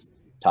writings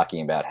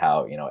talking about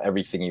how, you know,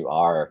 everything you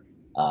are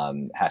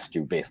has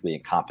to basically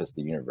encompass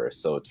the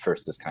universe. So it's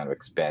first this kind of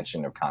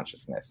expansion of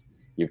consciousness.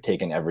 You've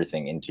taken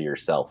everything into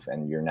yourself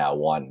and you're now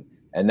one.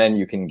 And then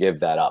you can give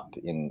that up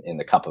in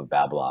the cup of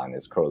Babylon,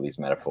 is Crowley's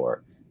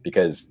metaphor.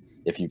 Because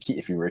if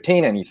you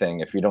retain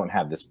anything, if you don't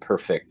have this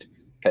perfect,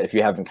 if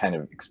you haven't kind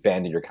of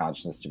expanded your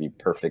consciousness to be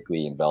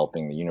perfectly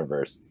enveloping the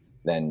universe,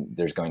 then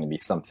there's going to be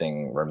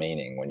something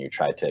remaining when you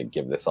try to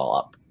give this all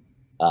up.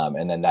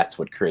 And then that's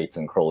what creates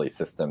in Crowley's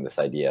system this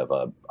idea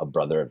of a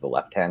brother of the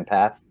left-hand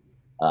path,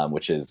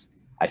 which is,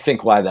 I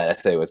think, why that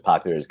essay was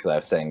popular, is because I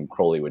was saying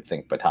Crowley would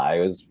think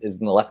Bataille is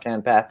in the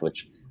left-hand path,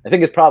 which I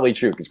think is probably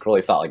true, because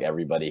Crowley thought like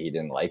everybody he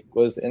didn't like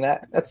was in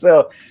that.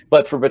 So,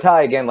 but for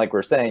Bataille, again, like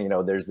we're saying, you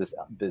know, there's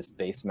this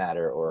base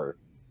matter, or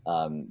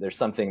there's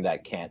something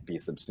that can't be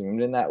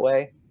subsumed in that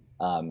way.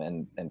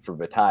 And for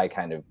Bataille,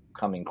 kind of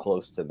coming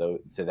close to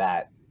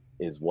that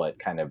is what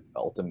kind of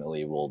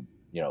ultimately will,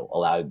 you know,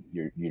 allow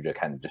you to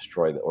kind of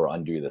destroy or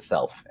undo the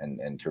self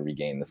and to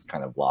regain this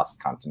kind of lost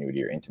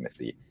continuity or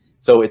intimacy.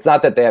 So it's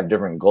not that they have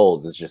different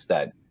goals. It's just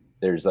that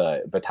there's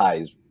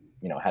Bataille's,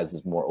 you know, has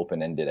this more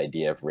open-ended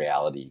idea of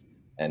reality,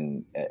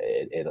 and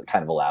it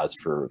kind of allows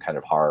for kind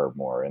of horror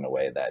more in a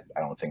way that I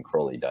don't think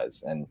Crowley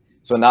does. And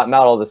so not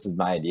all this is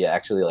my idea.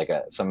 Actually, like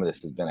some of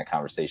this has been a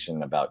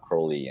conversation about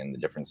Crowley and the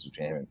difference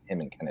between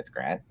him and Kenneth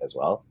Grant as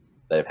well,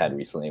 that I've had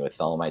recently with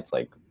Thelemites,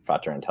 like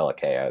Frater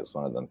Intellekea is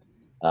one of them.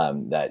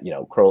 That, you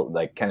know,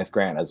 like Kenneth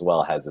Grant as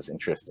well has this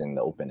interest in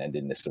the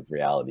open-endedness of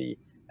reality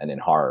and in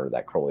horror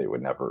that Crowley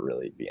would never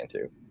really be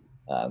into.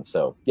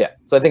 So yeah,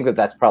 so I think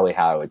that's probably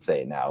how I would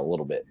say it now, a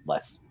little bit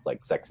less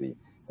like sexy.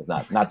 It's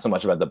not so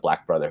much about the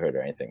Black Brotherhood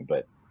or anything,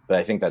 but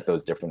I think that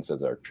those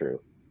differences are true.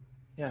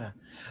 Yeah.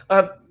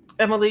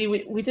 Emily,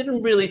 we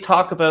didn't really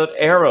talk about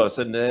Eros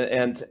and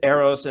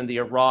Eros and the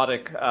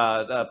erotic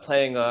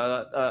playing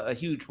a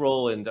huge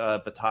role in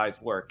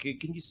Bataille's work.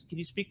 Can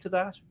you speak to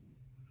that?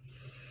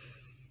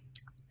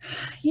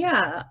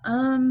 Yeah.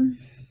 I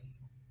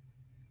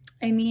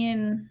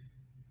mean,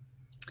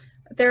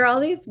 there are all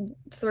these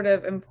sort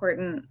of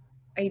important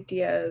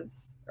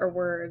ideas or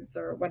words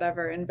or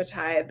whatever in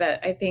Bataille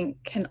that I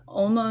think can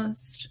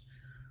almost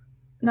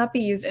not be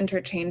used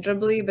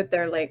interchangeably, but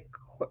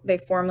they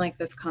form like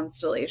this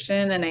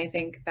constellation. And I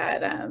think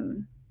that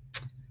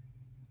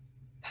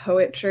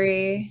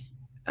poetry,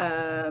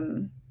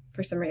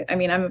 for some reason, I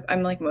mean,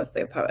 I'm like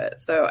mostly a poet,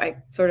 so I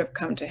sort of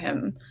come to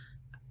him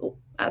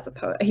as a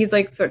poet. He's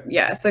like so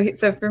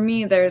for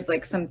me, there's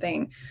like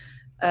something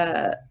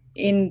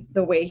in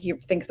the way he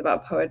thinks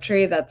about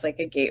poetry that's like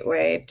a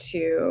gateway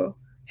to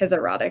his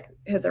erotic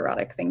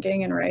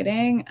thinking and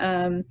writing.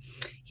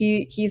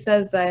 He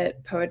says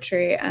that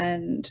poetry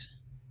and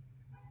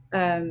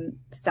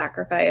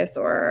sacrifice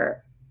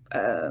or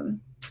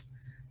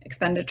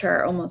expenditure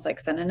are almost like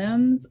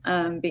synonyms,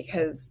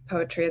 because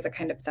poetry is a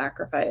kind of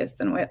sacrifice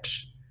in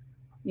which,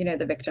 you know,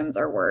 the victims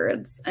are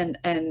words,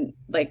 and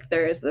like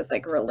there is this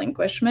like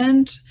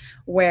relinquishment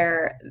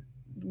where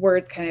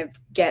words kind of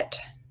get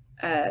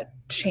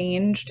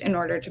changed in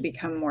order to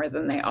become more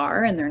than they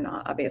are, and they're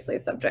not obviously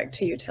subject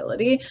to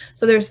utility.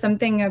 So there's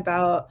something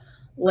about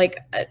like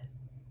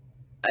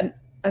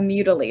a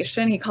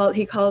mutilation. He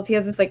has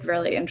this like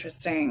really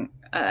interesting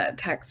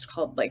text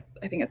called, like,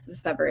 I think it's The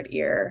Severed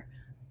Ear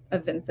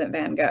of Vincent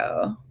van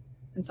Gogh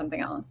and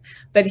something else,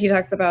 but he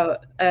talks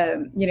about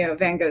you know,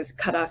 Van Gogh's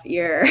cut off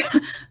ear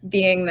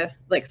being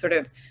this like sort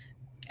of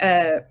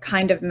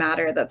kind of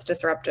matter that's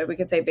disrupted, we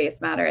could say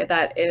base matter,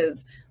 that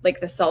is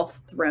like the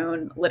self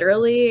thrown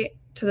literally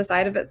to the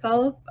side of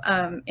itself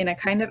in a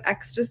kind of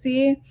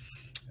ecstasy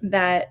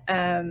that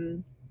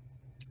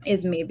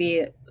is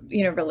maybe,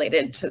 you know,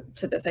 related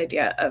to this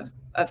idea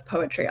of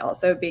poetry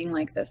also being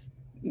like this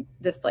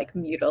this like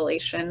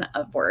mutilation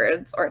of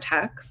words or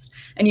text.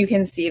 And you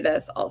can see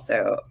this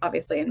also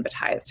obviously in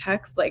Bataille's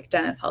text. Like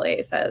Dennis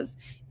Hollier says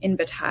in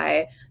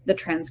Bataille, the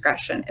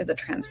transgression is a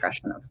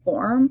transgression of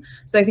form.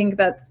 So I think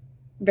that's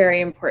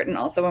very important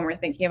also when we're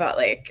thinking about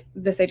like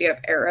this idea of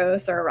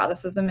eros or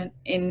eroticism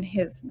in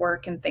his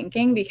work and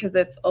thinking, because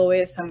it's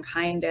always some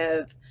kind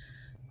of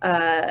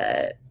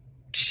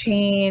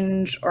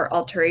change or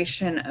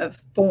alteration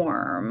of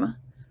form,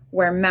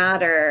 where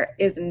matter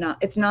is not,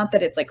 it's not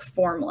that it's like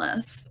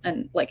formless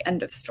and like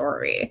end of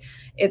story.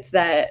 It's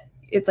that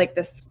it's like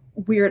this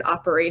weird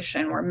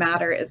operation where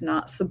matter is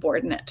not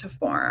subordinate to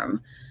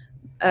form.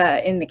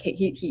 In the case,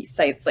 he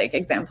cites like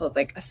examples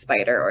like a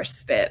spider or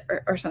spit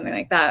or something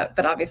like that.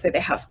 But obviously they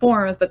have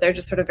forms, but they're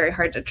just sort of very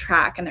hard to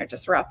track and they're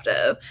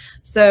disruptive.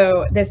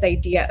 So this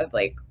idea of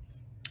like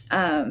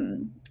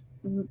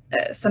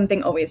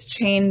something always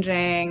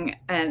changing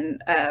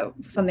and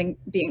something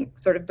being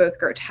sort of both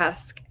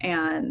grotesque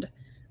and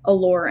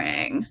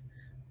alluring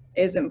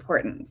is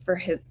important for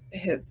his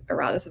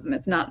eroticism.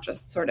 It's not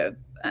just sort of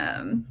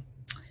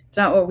it's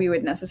not what we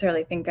would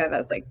necessarily think of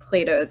as like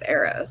Plato's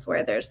Eros,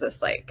 where there's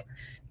this like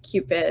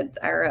Cupid's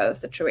arrow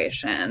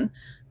situation.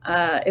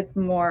 It's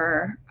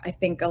more, I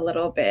think, a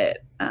little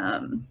bit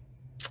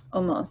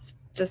almost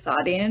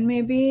Disadian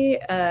maybe,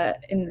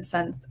 in the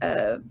sense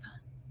of,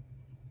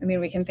 I mean,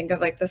 we can think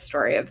of like the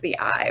story of the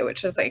eye,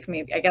 which is like,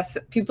 maybe, I guess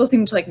people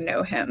seem to like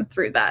know him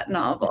through that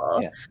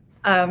novel,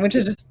 which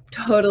is just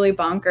totally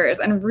bonkers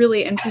and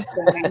really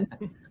interesting.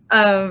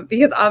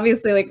 Because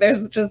obviously like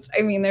there's just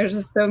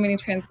so many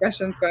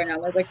transgressions going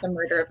on. There's like the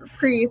murder of a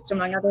priest,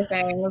 among other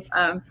things.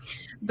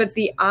 But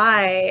the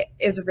eye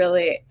is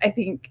really, I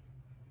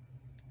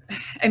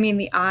mean,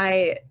 the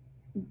eye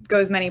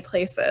goes many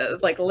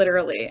places, like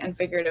literally and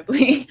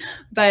figuratively,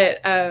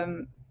 but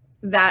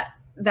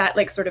that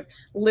like sort of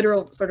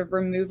literal sort of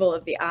removal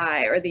of the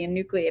eye or the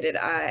enucleated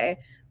eye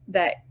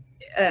that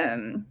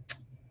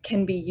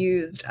can be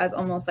used as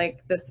almost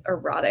like this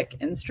erotic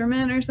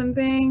instrument or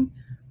something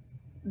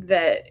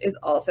that is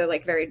also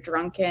like very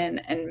drunken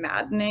and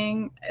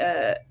maddening,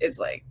 is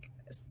like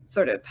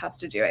sort of has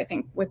to do, I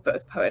think, with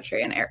both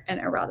poetry and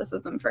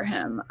eroticism for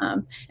him.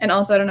 And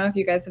also, I don't know if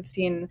you guys have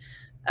seen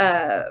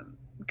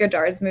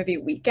Godard's movie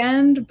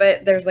Weekend,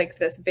 but there's like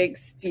this big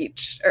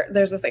speech, or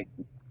there's this like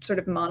sort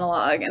of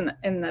monologue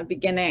in the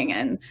beginning,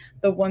 and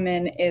the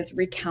woman is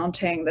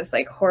recounting this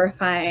like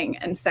horrifying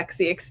and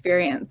sexy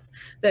experience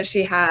that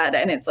she had,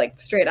 and it's like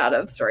straight out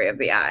of Story of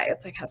the Eye.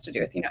 It's like has to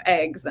do with, you know,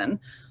 eggs and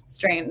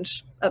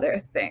strange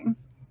other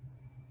things.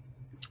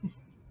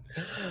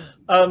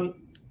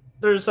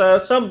 There's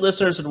some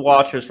listeners and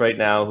watchers right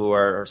now who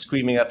are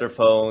screaming at their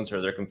phones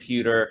or their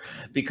computer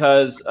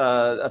because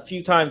a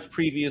few times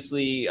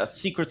previously a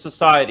secret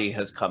society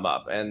has come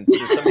up, and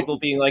so some people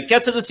being like,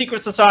 "Get to the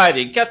secret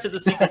society! Get to the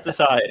secret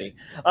society!"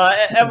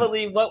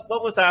 Emily, what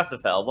was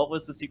Asafel? What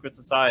was the secret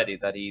society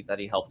that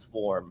he helped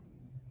form?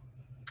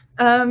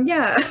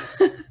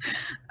 Asafel.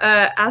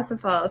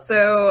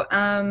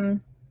 So.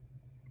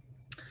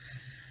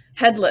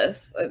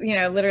 Headless, you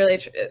know, literally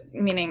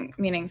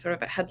meaning sort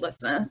of a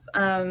headlessness.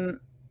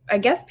 I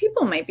guess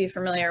people might be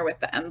familiar with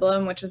the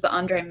emblem, which is the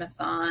Andre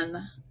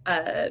Masson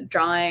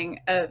drawing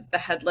of the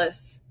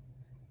headless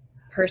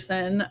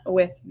person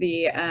with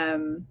the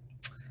kind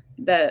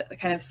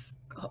of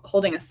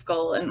holding a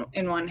skull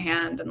in one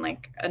hand and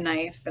like a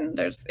knife, and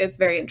it's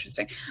very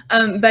interesting.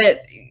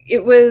 But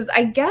it was,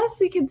 I guess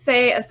we could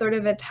say, a sort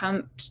of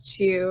attempt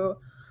to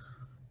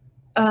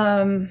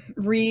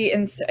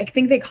I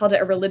think they called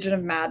it a religion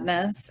of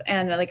madness,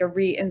 and like a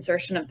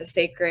reinsertion of the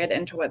sacred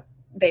into what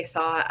they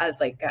saw as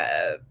like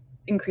a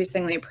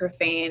increasingly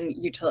profane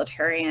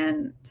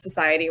utilitarian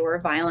society where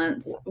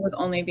violence was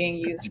only being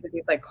used for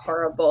these like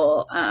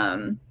horrible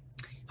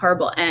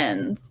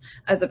ends,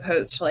 as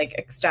opposed to like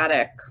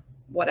ecstatic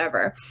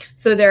whatever.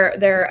 So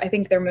I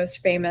think they're most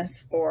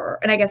famous for,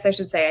 and I guess I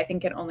should say, I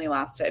think it only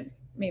lasted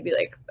maybe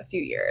like a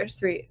few years,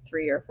 three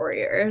or 4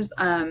 years.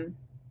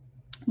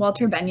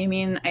 Walter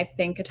Benjamin, I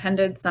think,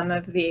 attended some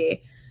of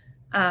the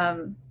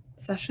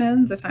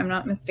sessions, if I'm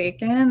not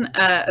mistaken,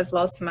 as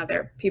well as some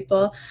other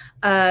people.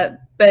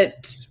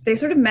 But they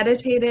sort of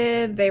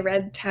meditated, they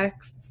read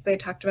texts, they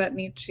talked about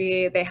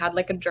Nietzsche, they had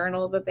like a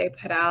journal that they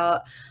put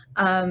out.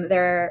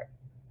 Their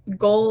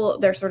goal,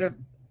 their sort of,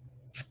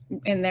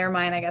 in their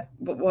mind, I guess,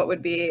 what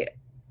would be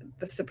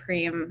the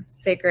supreme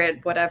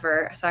sacred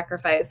whatever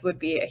sacrifice would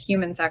be a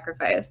human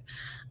sacrifice.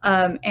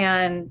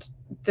 And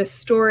the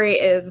story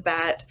is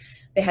that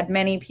they had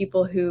many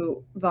people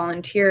who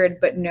volunteered,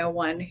 but no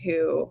one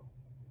who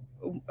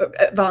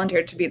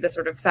volunteered to be the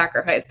sort of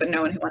sacrifice, but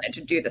no one who wanted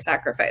to do the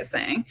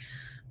sacrificing.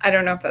 I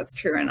don't know if that's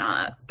true or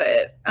not,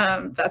 but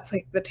that's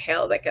like the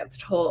tale that gets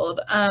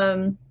told.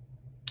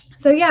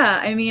 So yeah,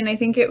 I mean, I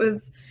think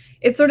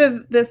it's sort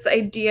of this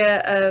idea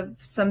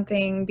of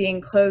something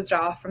being closed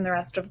off from the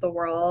rest of the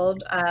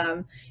world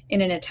in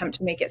an attempt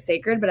to make it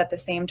sacred, but at the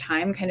same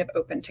time kind of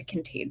open to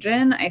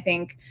contagion. I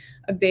think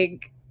a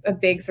big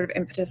sort of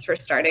impetus for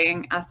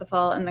starting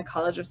Asafel in the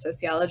College of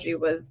Sociology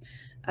was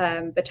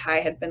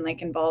Bataille had been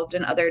like involved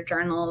in other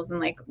journals and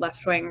like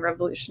left-wing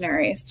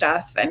revolutionary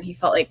stuff, and he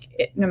felt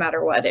like no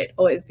matter what, it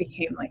always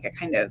became like a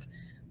kind of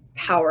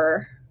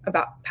power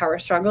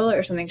struggle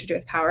or something to do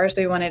with power.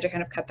 So he wanted to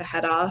kind of cut the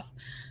head off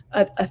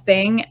a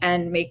thing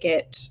and make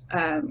it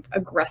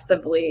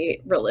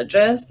aggressively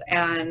religious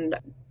and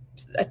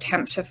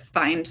attempt to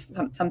find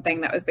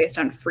something that was based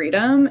on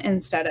freedom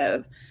instead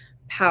of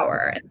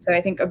power. And so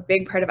I think a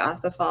big part of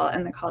Assefaal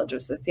and the College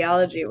of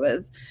Sociology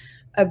was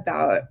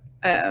about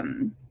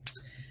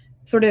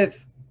sort of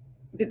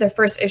the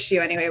first issue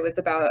anyway was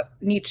about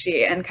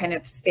Nietzsche and kind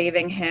of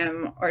saving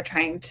him or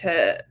trying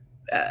to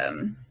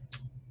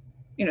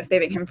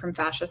saving him from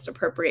fascist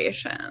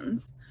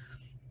appropriations.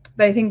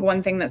 But I think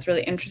one thing that's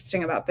really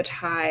interesting about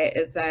Bataille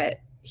is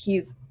that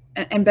he's,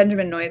 and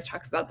Benjamin Noyes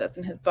talks about this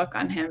in his book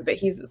on him, but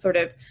he's a sort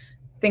of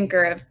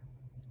thinker of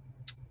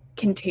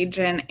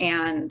contagion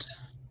and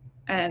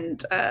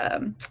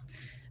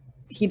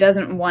he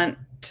doesn't want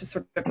to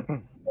sort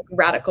of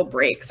radical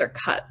breaks or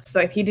cuts.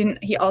 So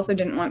he also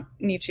didn't want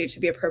Nietzsche to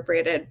be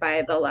appropriated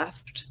by the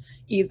left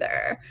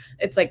either.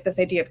 It's like this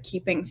idea of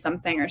keeping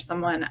something or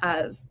someone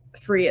as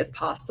free as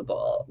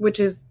possible, which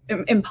is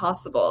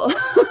impossible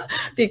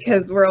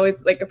because we're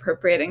always like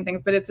appropriating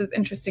things. But it's this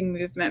interesting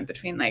movement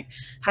between like,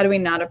 how do we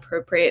not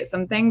appropriate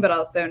something, but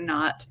also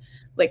not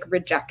like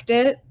reject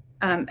it,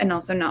 and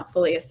also not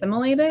fully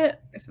assimilate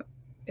it, if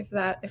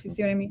you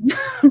see what I mean.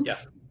 Yeah,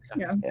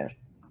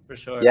 for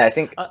sure. Yeah, I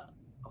think.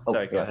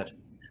 Sorry, go ahead.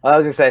 I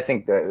was gonna say, I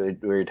think that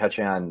we were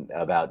touching on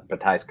about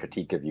Bataille's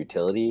critique of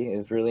utility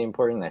is really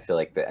important. I feel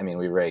like we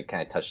already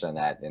kind of touched on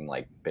that in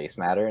like base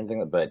matter and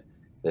things, but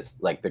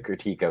this like the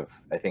critique of,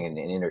 I think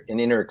in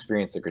inner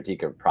experience, the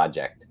critique of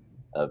project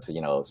of,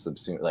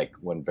 subsume, like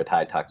when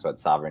Bataille talks about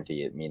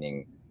sovereignty, it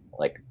meaning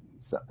like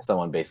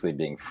someone basically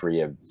being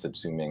free of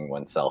subsuming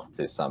oneself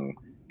to some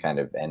kind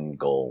of end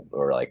goal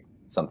or like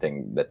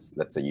something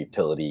that's a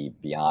utility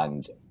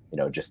beyond,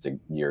 just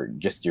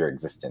your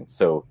existence.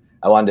 So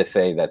I wanted to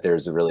say that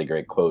there's a really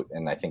great quote,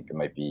 and I think it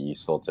might be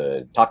useful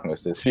to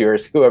Talkgnosis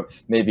viewers who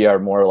are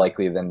more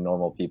likely than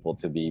normal people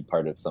to be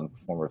part of some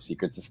form of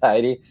secret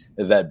society,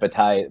 is that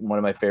Bataille, one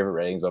of my favorite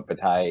writings about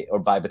Bataille, or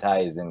by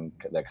Bataille, is in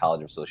the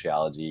College of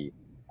Sociology,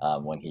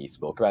 when he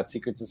spoke about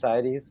secret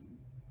societies,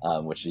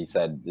 which he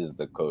said is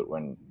the quote,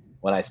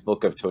 when I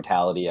spoke of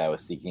totality, I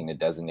was seeking to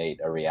designate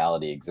a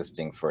reality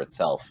existing for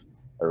itself,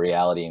 a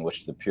reality in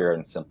which the pure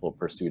and simple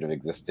pursuit of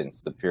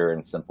existence, the pure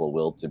and simple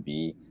will to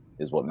be,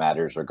 is what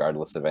matters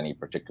regardless of any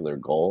particular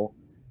goal.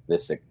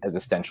 This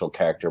existential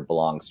character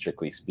belongs,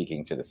 strictly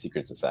speaking, to the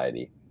secret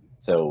society.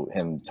 So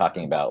him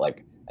talking about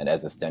like an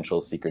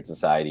existential secret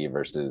society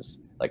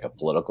versus like a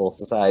political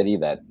society,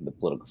 that the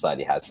political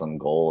society has some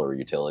goal or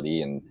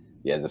utility, and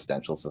the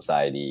existential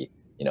society,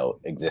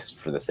 exists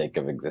for the sake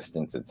of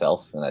existence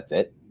itself, and that's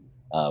it,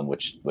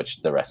 which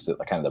the rest of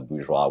kind of the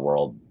bourgeois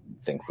world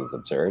thinks is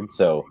absurd.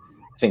 So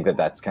I think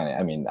that's kind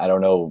of, I don't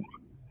know,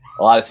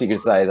 a lot of secret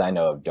societies I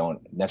know of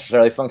don't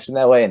necessarily function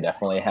that way and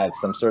definitely have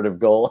some sort of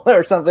goal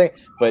or something.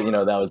 But,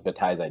 that was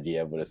Bataille's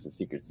idea of what a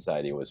secret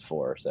society was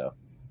for. So,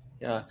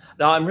 yeah.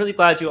 No, I'm really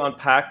glad you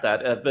unpacked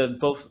that, but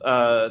both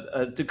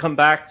to come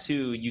back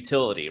to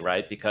utility,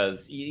 right?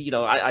 Because,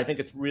 I think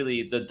it's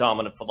really the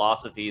dominant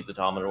philosophy, the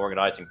dominant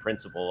organizing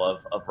principle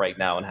of right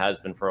now, and has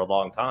been for a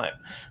long time.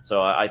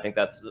 So I think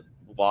that's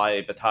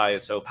why Bataille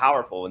is so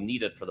powerful and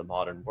needed for the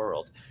modern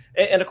world.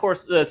 And of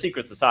course, the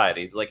secret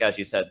societies, like as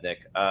you said,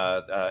 Nick,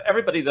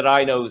 everybody that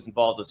I know who's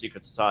involved with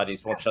secret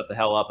societies won't shut the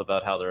hell up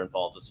about how they're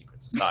involved with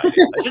secret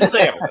societies. I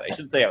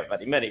shouldn't say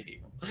everybody, many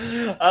people.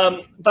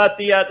 But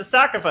the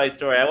sacrifice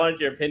story, I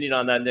wanted your opinion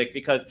on that, Nick,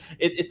 because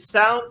it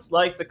sounds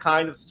like the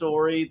kind of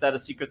story that a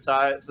secret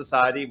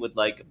society would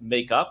like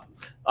make up,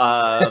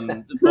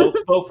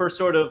 both for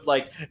sort of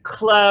like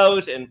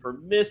clout and for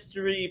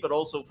mystery, but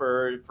also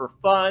for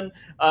fun.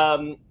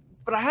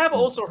 But I have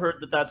also heard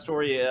that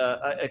story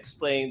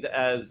explained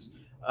as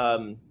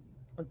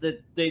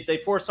that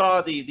they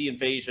foresaw the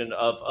invasion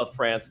of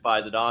France by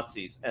the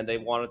Nazis, and they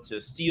wanted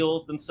to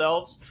steel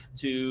themselves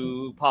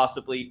to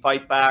possibly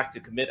fight back,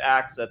 to commit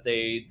acts that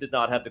they did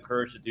not have the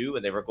courage to do,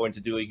 and they were going to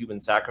do a human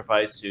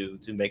sacrifice to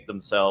make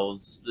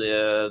themselves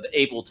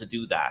able to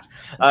do that.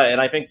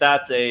 And I think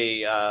that's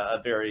a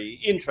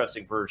very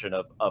interesting version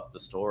of the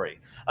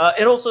story.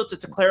 And also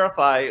to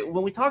clarify,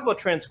 when we talk about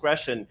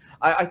transgression,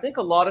 I think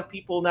a lot of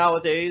people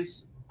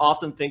nowadays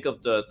often think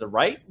of the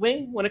right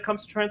wing when it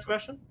comes to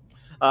transgression.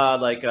 Kill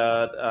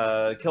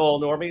All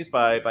Normies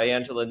by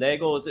Angela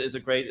Nagel is a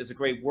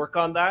great work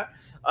on that.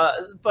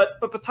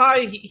 But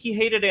Bataille, he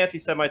hated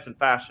anti-Semites and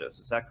fascists.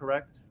 Is that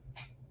correct?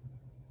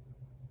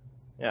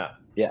 Yeah.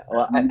 Yeah.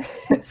 Well,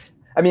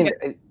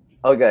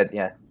 oh, good.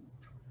 Yeah.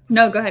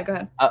 No, go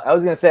ahead. I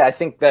was going to say, I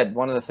think that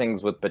one of the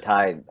things with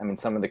Bataille,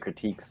 some of the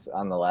critiques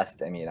on the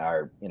left,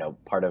 are,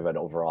 part of an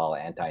overall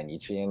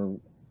anti-Nietzschean,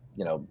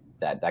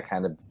 that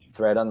kind of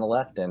thread on the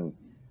left. And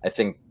I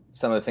think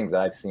some of the things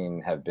that I've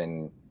seen have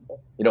been,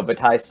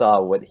 Bataille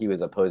saw what he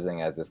was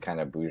opposing as this kind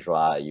of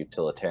bourgeois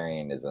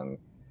utilitarianism.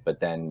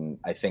 But then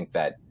I think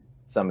that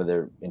some of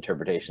the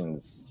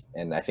interpretations,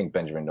 and I think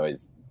Benjamin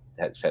Noyes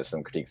has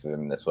some critiques of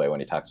him this way when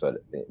he talks about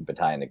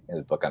Bataille in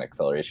his book on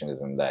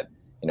accelerationism, that,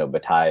 you know,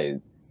 Bataille,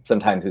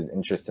 sometimes his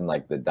interest in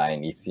like the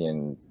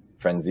Dionysian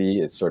frenzy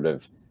is sort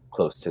of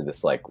close to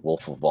this like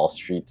Wolf of Wall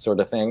Street sort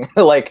of thing.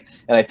 Like,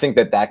 and I think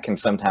that can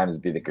sometimes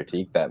be the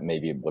critique, that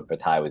maybe what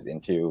Bataille was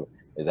into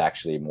is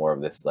actually more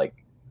of this like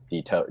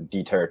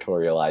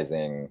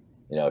deterritorializing,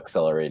 you know,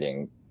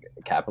 accelerating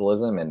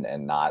capitalism,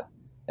 and not,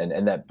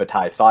 and that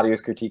Bataille thought he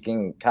was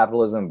critiquing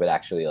capitalism, but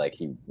actually like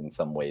he in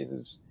some ways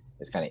is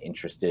kind of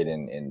interested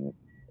in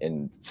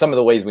some of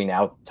the ways we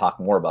now talk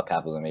more about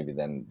capitalism maybe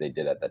than they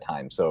did at the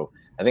time. So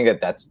I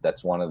think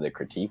that's one of the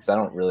critiques. I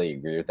don't really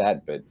agree with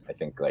that, but I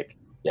think like,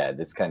 yeah,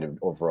 this kind of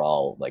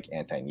overall like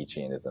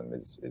anti-Nietzscheanism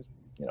is,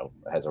 you know,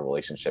 has a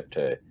relationship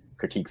to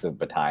critiques of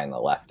Bataille on the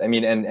left. I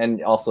mean,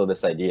 and also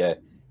this idea,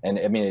 and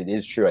I mean, it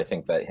is true, I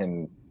think, that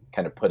him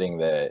kind of putting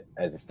the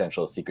as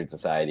essential secret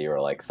society or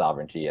like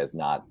sovereignty as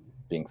not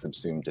being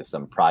subsumed to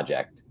some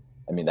project,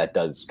 I mean, that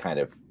does kind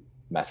of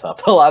mess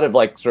up a lot of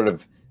like sort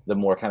of the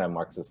more kind of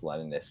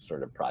Marxist-Leninist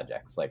sort of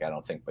projects. Like, I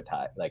don't think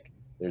Bataille, like,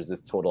 there's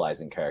this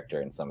totalizing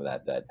character in some of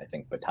that I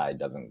think Bataille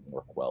doesn't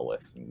work well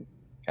with, and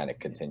kind of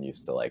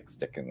continues to like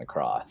stick in the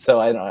craw.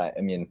 So I don't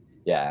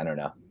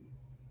know.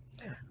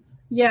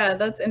 Yeah,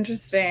 that's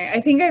interesting.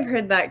 I think I've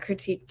heard that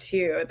critique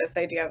too, this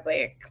idea of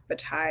like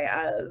Bataille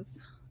as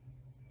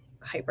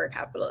hyper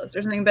capitalist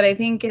or something, but I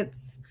think it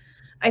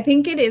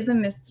is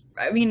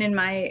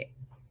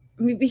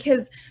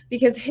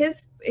because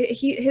his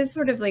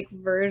sort of like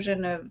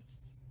version of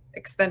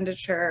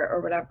expenditure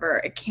or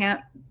whatever, it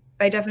can't,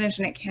 by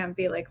definition, it can't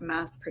be like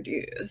mass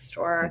produced,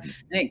 or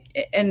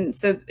and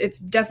so it's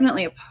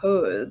definitely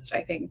opposed.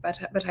 I think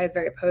Bataille is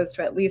very opposed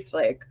to at least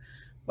like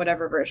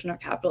whatever version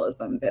of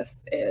capitalism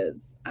this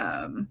is,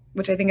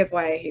 which I think is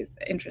why he's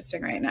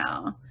interesting right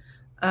now.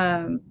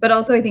 But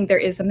also I think there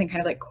is something kind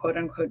of like quote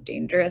unquote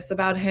dangerous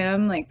about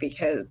him, like,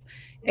 because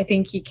I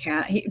think he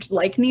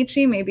like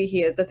Nietzsche, maybe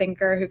he is a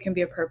thinker who can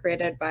be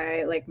appropriated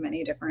by like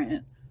many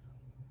different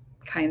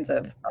kinds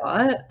of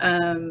thought.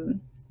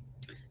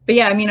 But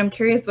yeah, I mean, I'm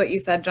curious what you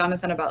said,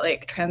 Jonathan, about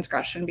like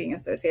transgression being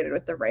associated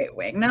with the right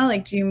wing now.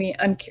 Like, do you mean,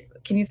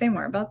 can you say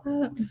more about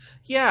that?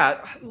 Yeah,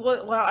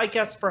 well, I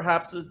guess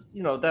perhaps,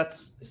 you know,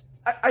 that's,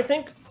 I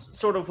think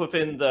sort of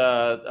within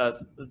the,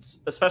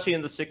 especially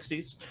in the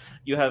 60s,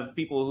 you have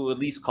people who at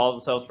least call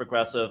themselves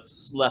progressive,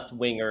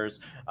 left-wingers,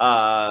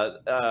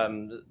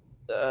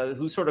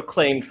 who sort of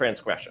claim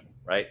transgression,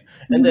 right?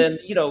 Mm-hmm. And then,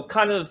 you know,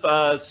 kind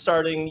of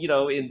starting, you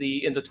know, in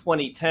the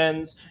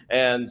 2010s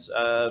and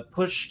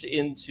pushed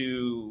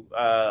into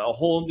a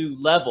whole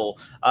new level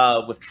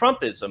with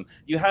Trumpism.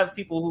 You have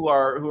people who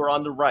are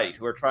on the right,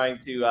 who are trying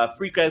to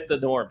freak out the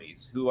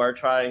normies, who are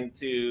trying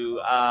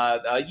to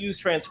use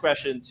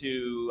transgression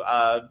to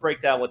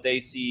break down what they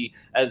see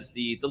as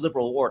the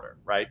liberal order,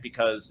 right?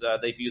 Because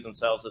they view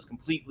themselves as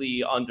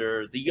completely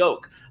under the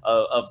yoke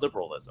of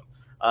liberalism.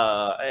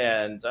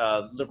 And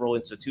liberal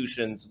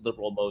institutions,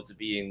 liberal modes of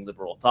being,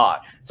 liberal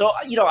thought. So,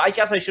 you know, I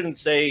guess I shouldn't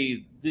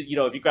say, you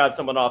know, if you grab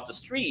someone off the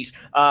street,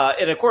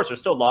 and of course, there's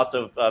still lots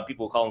of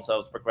people who call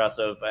themselves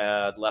progressive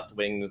and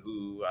left-wing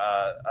who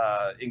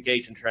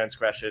engage in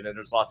transgression, and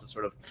there's lots of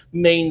sort of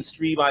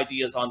mainstream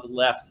ideas on the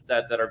left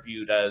that are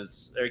viewed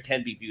as, or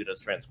can be viewed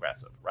as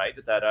transgressive, right?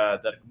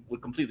 That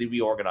would completely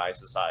reorganize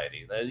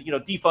society. You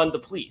know, defund the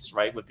police,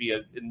 right, would be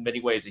in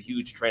many ways a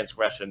huge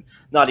transgression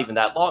not even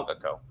that long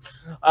ago.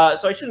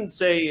 So I shouldn't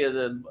say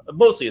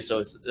mostly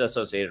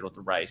associated with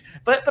the right,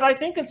 but I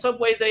think in some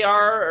way they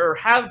are, or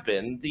have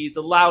been,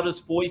 the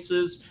loudest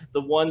voices,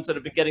 the ones that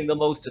have been getting the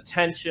most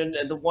attention,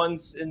 and the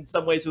ones in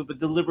some ways who have been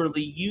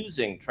deliberately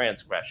using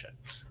transgression.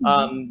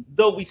 Mm-hmm.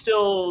 Though we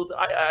still,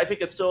 I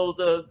think it's still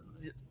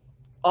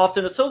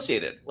often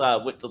associated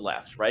with the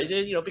left, right?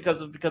 You know,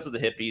 because of the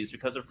hippies,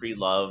 because of free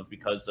love,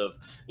 because of,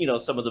 you know,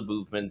 some of the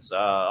movements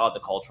on the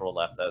cultural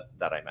left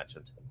that I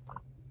mentioned.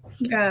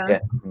 Yeah.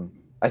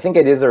 I think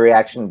it is a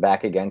reaction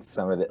back against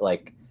some of the,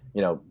 like,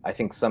 you know, I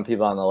think some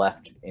people on the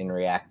left, in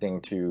reacting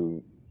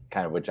to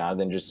kind of what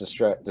Jonathan just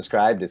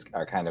described,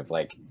 are kind of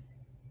like,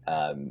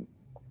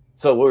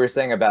 so what we were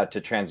saying about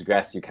to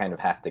transgress, you kind of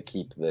have to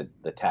keep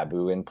the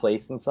taboo in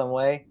place in some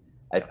way.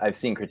 I've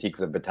seen critiques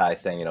of Bataille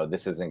saying, you know,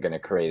 this isn't going to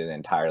create an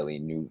entirely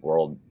new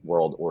world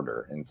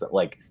order, and so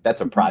like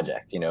that's a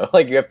project, you know,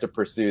 like you have to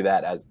pursue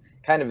that as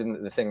kind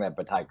of the thing that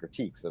Bataille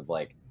critiques of,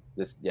 like,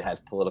 this, it has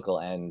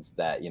political ends,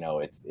 that, you know,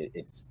 it's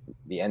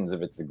the ends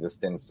of its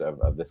existence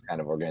of this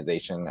kind of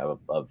organization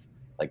of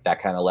like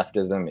that kind of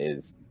leftism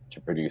is to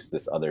produce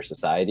this other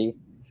society,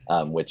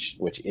 which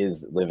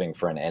is living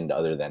for an end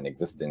other than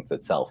existence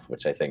itself,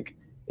 which I think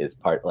is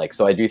part, like,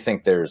 so I do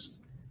think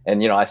there's,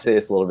 and, you know, I say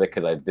this a little bit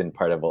because I've been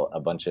part of a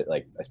bunch of,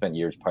 like, I spent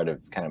years part of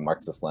kind of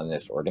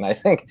Marxist-Leninist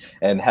organizing,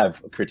 and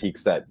have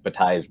critiques that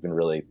Bataille has been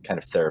really kind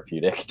of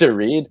therapeutic to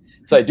read.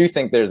 So I do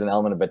think there's an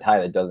element of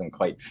Bataille that doesn't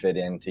quite fit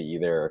into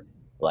either,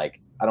 like,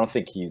 I don't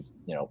think he's,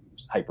 you know,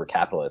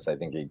 hyper-capitalist. I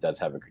think he does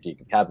have a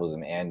critique of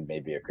capitalism and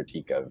maybe a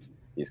critique of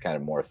these kind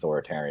of more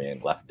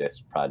authoritarian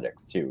leftist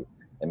projects too.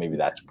 and maybe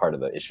that's part of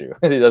the issue.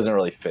 It doesn't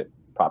really fit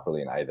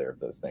properly in either of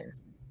those things.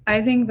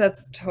 I think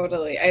that's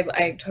totally,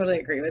 I totally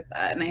agree with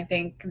that. And I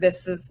think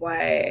this is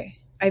why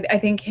I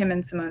think him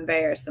and Simone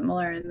Weil are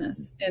similar in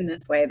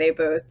this way. They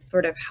both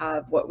sort of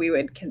have what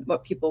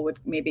people would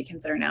maybe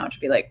consider now to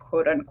be like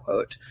quote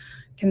unquote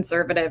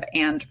conservative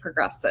and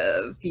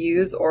progressive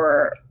views,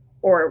 or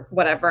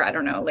whatever. I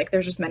don't know. Like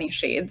there's just many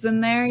shades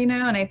in there, you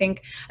know. And I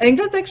think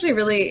that's actually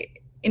really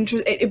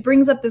interesting. It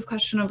brings up this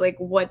question of like,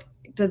 what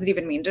does it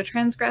even mean to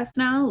transgress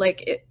now?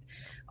 Like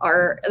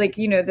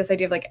this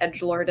idea of like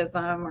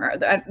edgelordism, or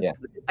that. Yeah.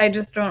 I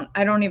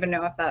don't even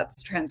know if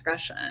that's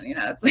transgression, you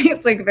know.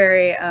 It's like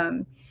very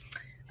I'm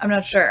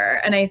not sure.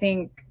 And I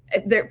think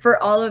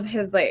for all of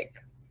his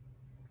like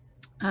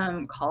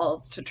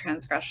calls to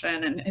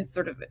transgression and his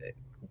sort of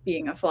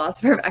being a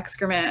philosopher of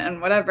excrement and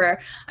whatever,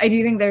 I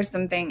do think there's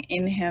something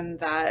in him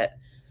that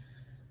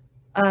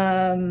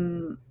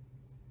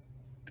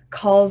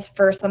calls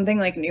for something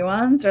like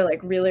nuance or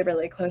like really,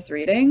 really close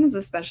readings,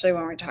 especially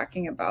when we're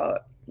talking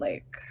about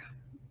like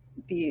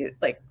the,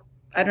 like,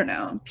 I don't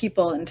know,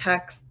 people and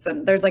texts.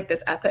 And there's like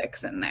this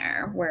ethics in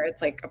there where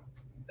it's like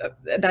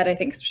that I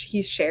think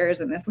he shares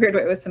in this weird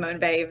way with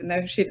Simone Weil, even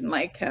though she didn't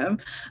like him,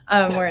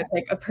 where it's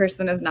like a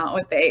person is not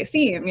what they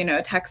seem, you know,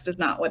 a text is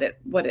not what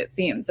it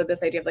seems. So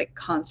this idea of like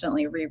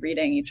constantly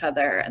rereading each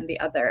other and the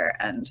other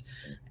and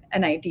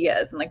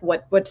ideas and like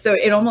what so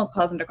it almost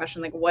calls into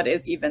question like what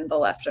is even the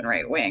left and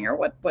right wing, or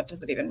what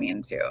does it even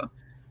mean to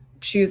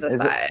choose a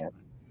side?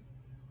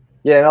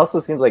 Yeah, it also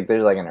seems like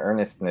there's like an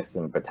earnestness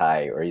in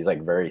Bataille, where he's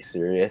like very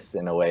serious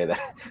in a way that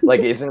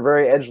like isn't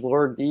very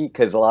edgelordy,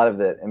 because a lot of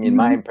the, I mean,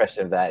 my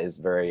impression of that is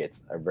very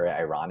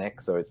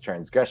ironic. So it's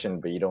transgression,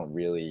 but you don't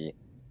really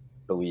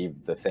believe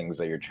the things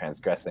that you're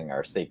transgressing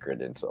are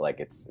sacred, and so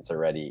like it's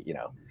already, you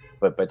know.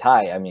 But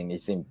Bataille, I mean, he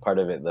seemed, part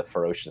of it, the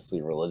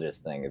ferociously religious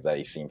thing is that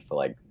he seems to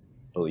like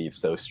believe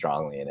so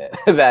strongly in it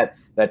that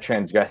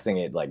transgressing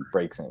it like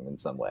breaks him in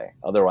some way.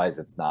 Otherwise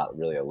it's not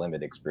really a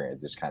lived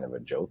experience, it's kind of a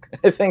joke.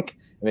 I think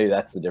maybe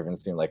that's the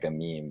difference between like a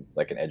meme,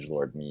 like an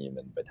edgelord meme,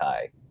 and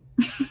Bataille.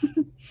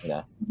 You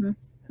know?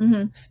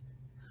 Mm-hmm.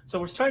 So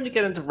we're starting to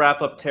get into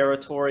wrap up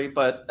territory,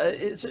 but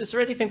is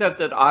there anything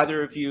that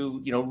either of you,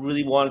 you know,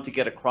 really wanted to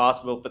get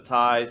across about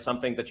Bataille,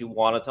 something that you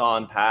wanted to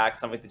unpack,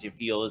 something that you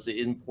feel is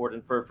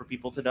important for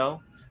people to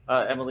know?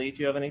 Emily, do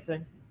you have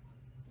anything?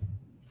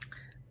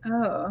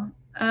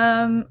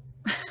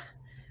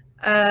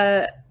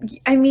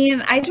 I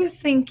mean, I just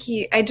think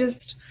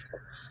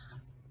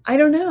I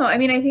don't know. I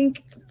mean, I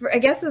think, I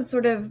guess it's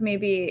sort of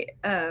maybe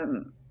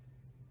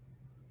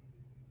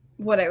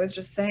what I was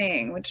just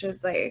saying, which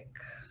is like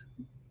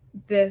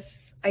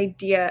this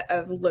idea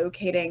of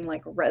locating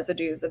like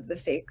residues of the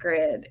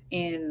sacred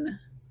in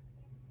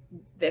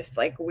this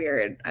like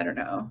weird, I don't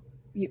know,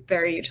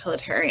 very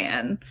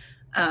utilitarian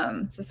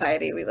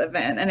society we live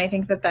in. And I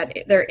think that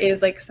there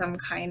is like some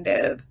kind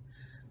of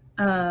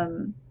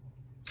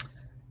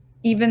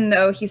even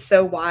though he's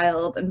so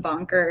wild and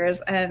bonkers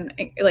and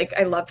like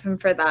I love him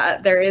for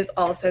that, there is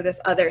also this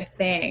other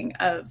thing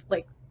of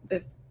like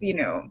this, you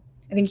know,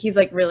 I think he's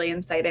like really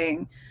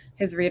inciting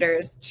his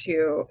readers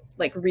to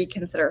like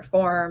reconsider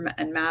form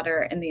and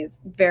matter in these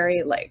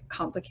very like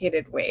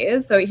complicated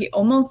ways. So he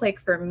almost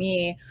like, for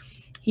me,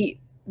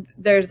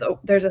 there's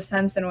a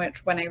sense in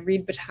which when I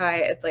read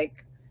Bataille, it's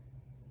like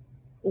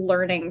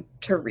learning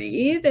to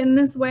read in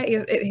this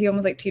way. He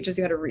almost like teaches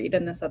you how to read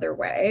in this other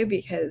way,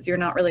 because you're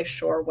not really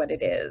sure what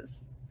it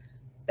is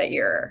that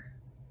you're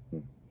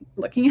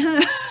looking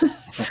at,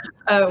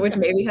 which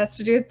maybe has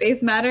to do with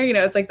base matter. You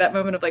know, it's like that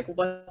moment of like,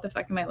 what the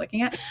fuck am I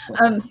looking at?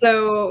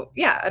 So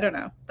yeah, I don't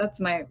know. That's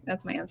my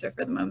answer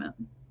for the moment.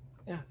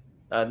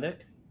 Yeah.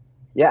 Nick?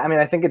 Yeah, I mean,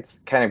 I think it's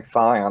kind of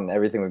following on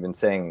everything we've been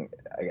saying,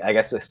 I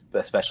guess,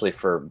 especially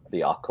for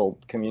the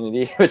occult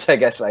community, which I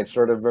guess I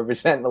sort of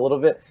represent a little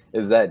bit,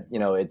 is that, you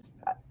know,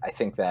 I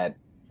think that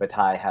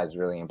Bataille has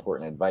really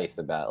important advice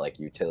about like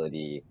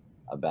utility,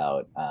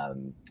 about,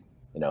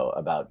 you know,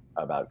 about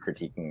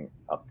critiquing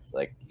up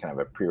like kind of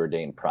a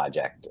preordained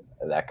project,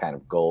 that kind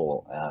of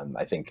goal.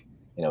 I think,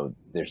 you know,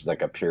 there's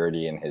like a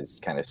purity in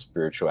his kind of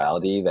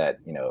spirituality that,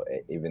 you know,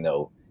 even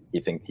though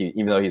he's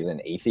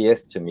an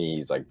atheist, to me,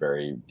 he's like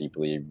very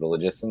deeply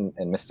religious and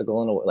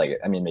mystical. And like,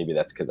 I mean, maybe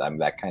that's because I'm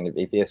that kind of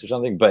atheist or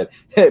something, but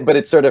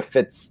it sort of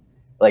fits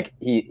like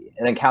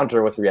an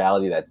encounter with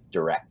reality that's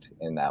direct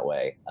in that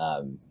way,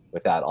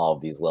 without all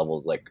of these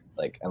levels, like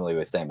Emily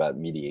was saying about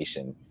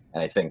mediation.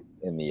 And I think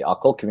in the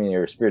occult community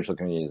or spiritual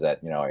communities that,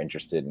 you know, are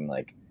interested in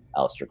like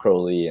Aleister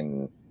Crowley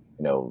and,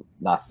 you know,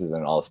 Gnosticism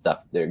and all this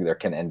stuff, there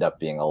can end up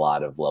being a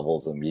lot of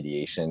levels of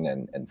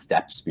mediation and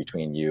steps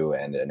between you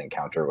and an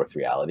encounter with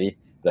reality.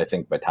 But I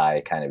think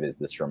Bataille kind of is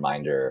this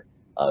reminder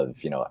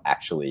of, you know,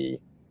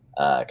 actually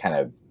kind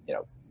of, you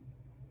know,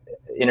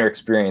 inner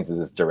experience is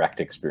this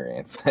direct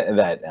experience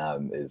that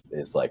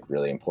is like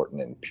really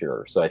important and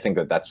pure. So I think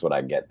that's what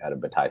I get out of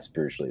Bataille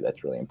spiritually.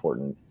 That's really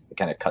important. It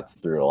kind of cuts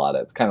through a lot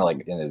of, kind of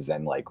like in a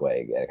Zen-like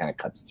way, it kind of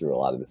cuts through a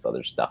lot of this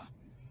other stuff.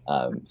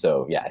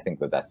 So yeah, I think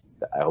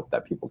I hope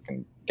that people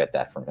can get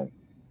that from him.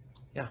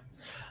 Yeah.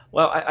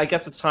 Well, I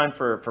guess it's time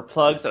for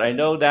plugs, and I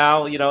know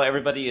now,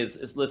 everybody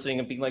is listening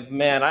and being like,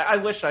 man, I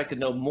wish I could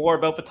know more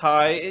about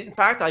Bataille. In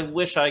fact, I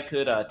wish I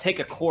could take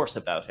a course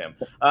about him.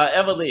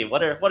 Emily,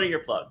 what are your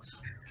plugs?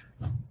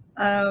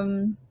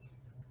 I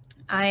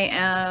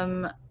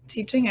am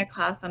teaching a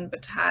class on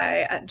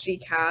Bataille at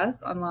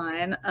GCAS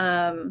online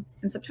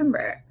in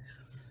September,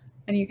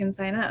 and you can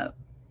sign up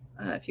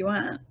if you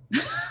want.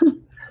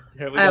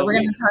 We're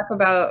going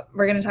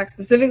to talk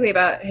specifically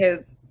about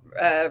his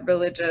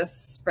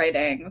religious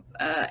writings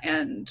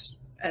and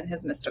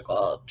his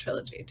mystical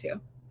trilogy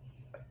too.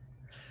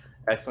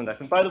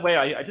 Excellent. By the way,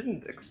 I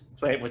didn't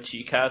explain what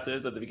GCAS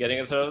is at the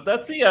beginning. So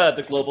that's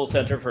the Global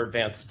Center for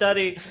Advanced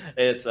Study.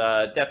 It's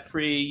a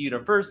debt-free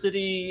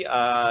university.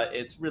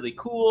 It's really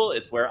cool.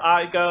 It's where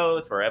I go.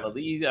 It's where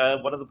Emily,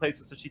 one of the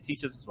places that she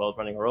teaches, as well as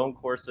running her own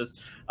courses.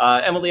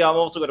 Emily, I'm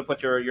also going to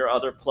put your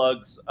other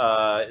plugs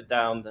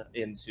down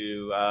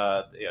into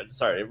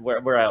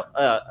where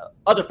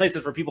other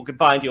places where people can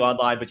find you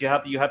online. But you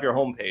have your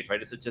homepage,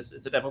 right? Is it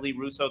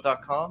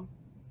emilyrusso.com?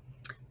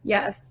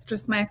 Yes,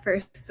 just my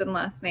first and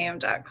last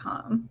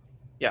name.com.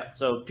 Yeah,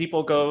 so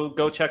people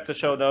go check the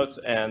show notes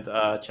and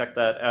check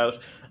that out.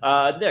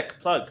 Nick,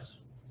 plugs.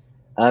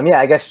 Yeah,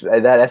 I guess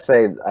that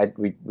essay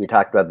we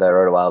talked about that I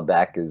wrote a while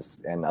back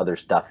and other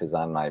stuff is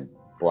on my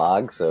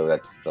blog. So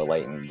that's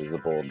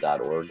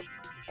thelightandvisible.org.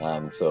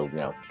 So if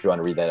you want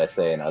to read that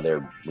essay and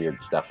other weird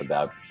stuff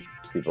about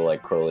people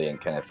like Crowley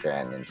and Kenneth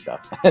Grant and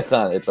stuff, it's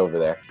over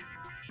there.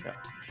 Yeah.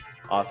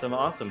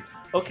 Awesome.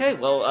 Okay,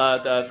 well,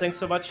 thanks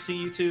so much to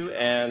you two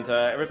and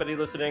everybody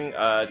listening.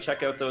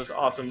 Check out those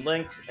awesome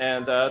links,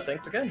 and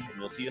thanks again.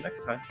 We'll see you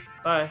next time.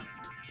 Bye.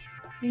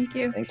 Thank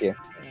you. Thank you.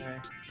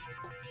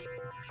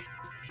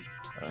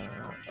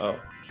 Bye.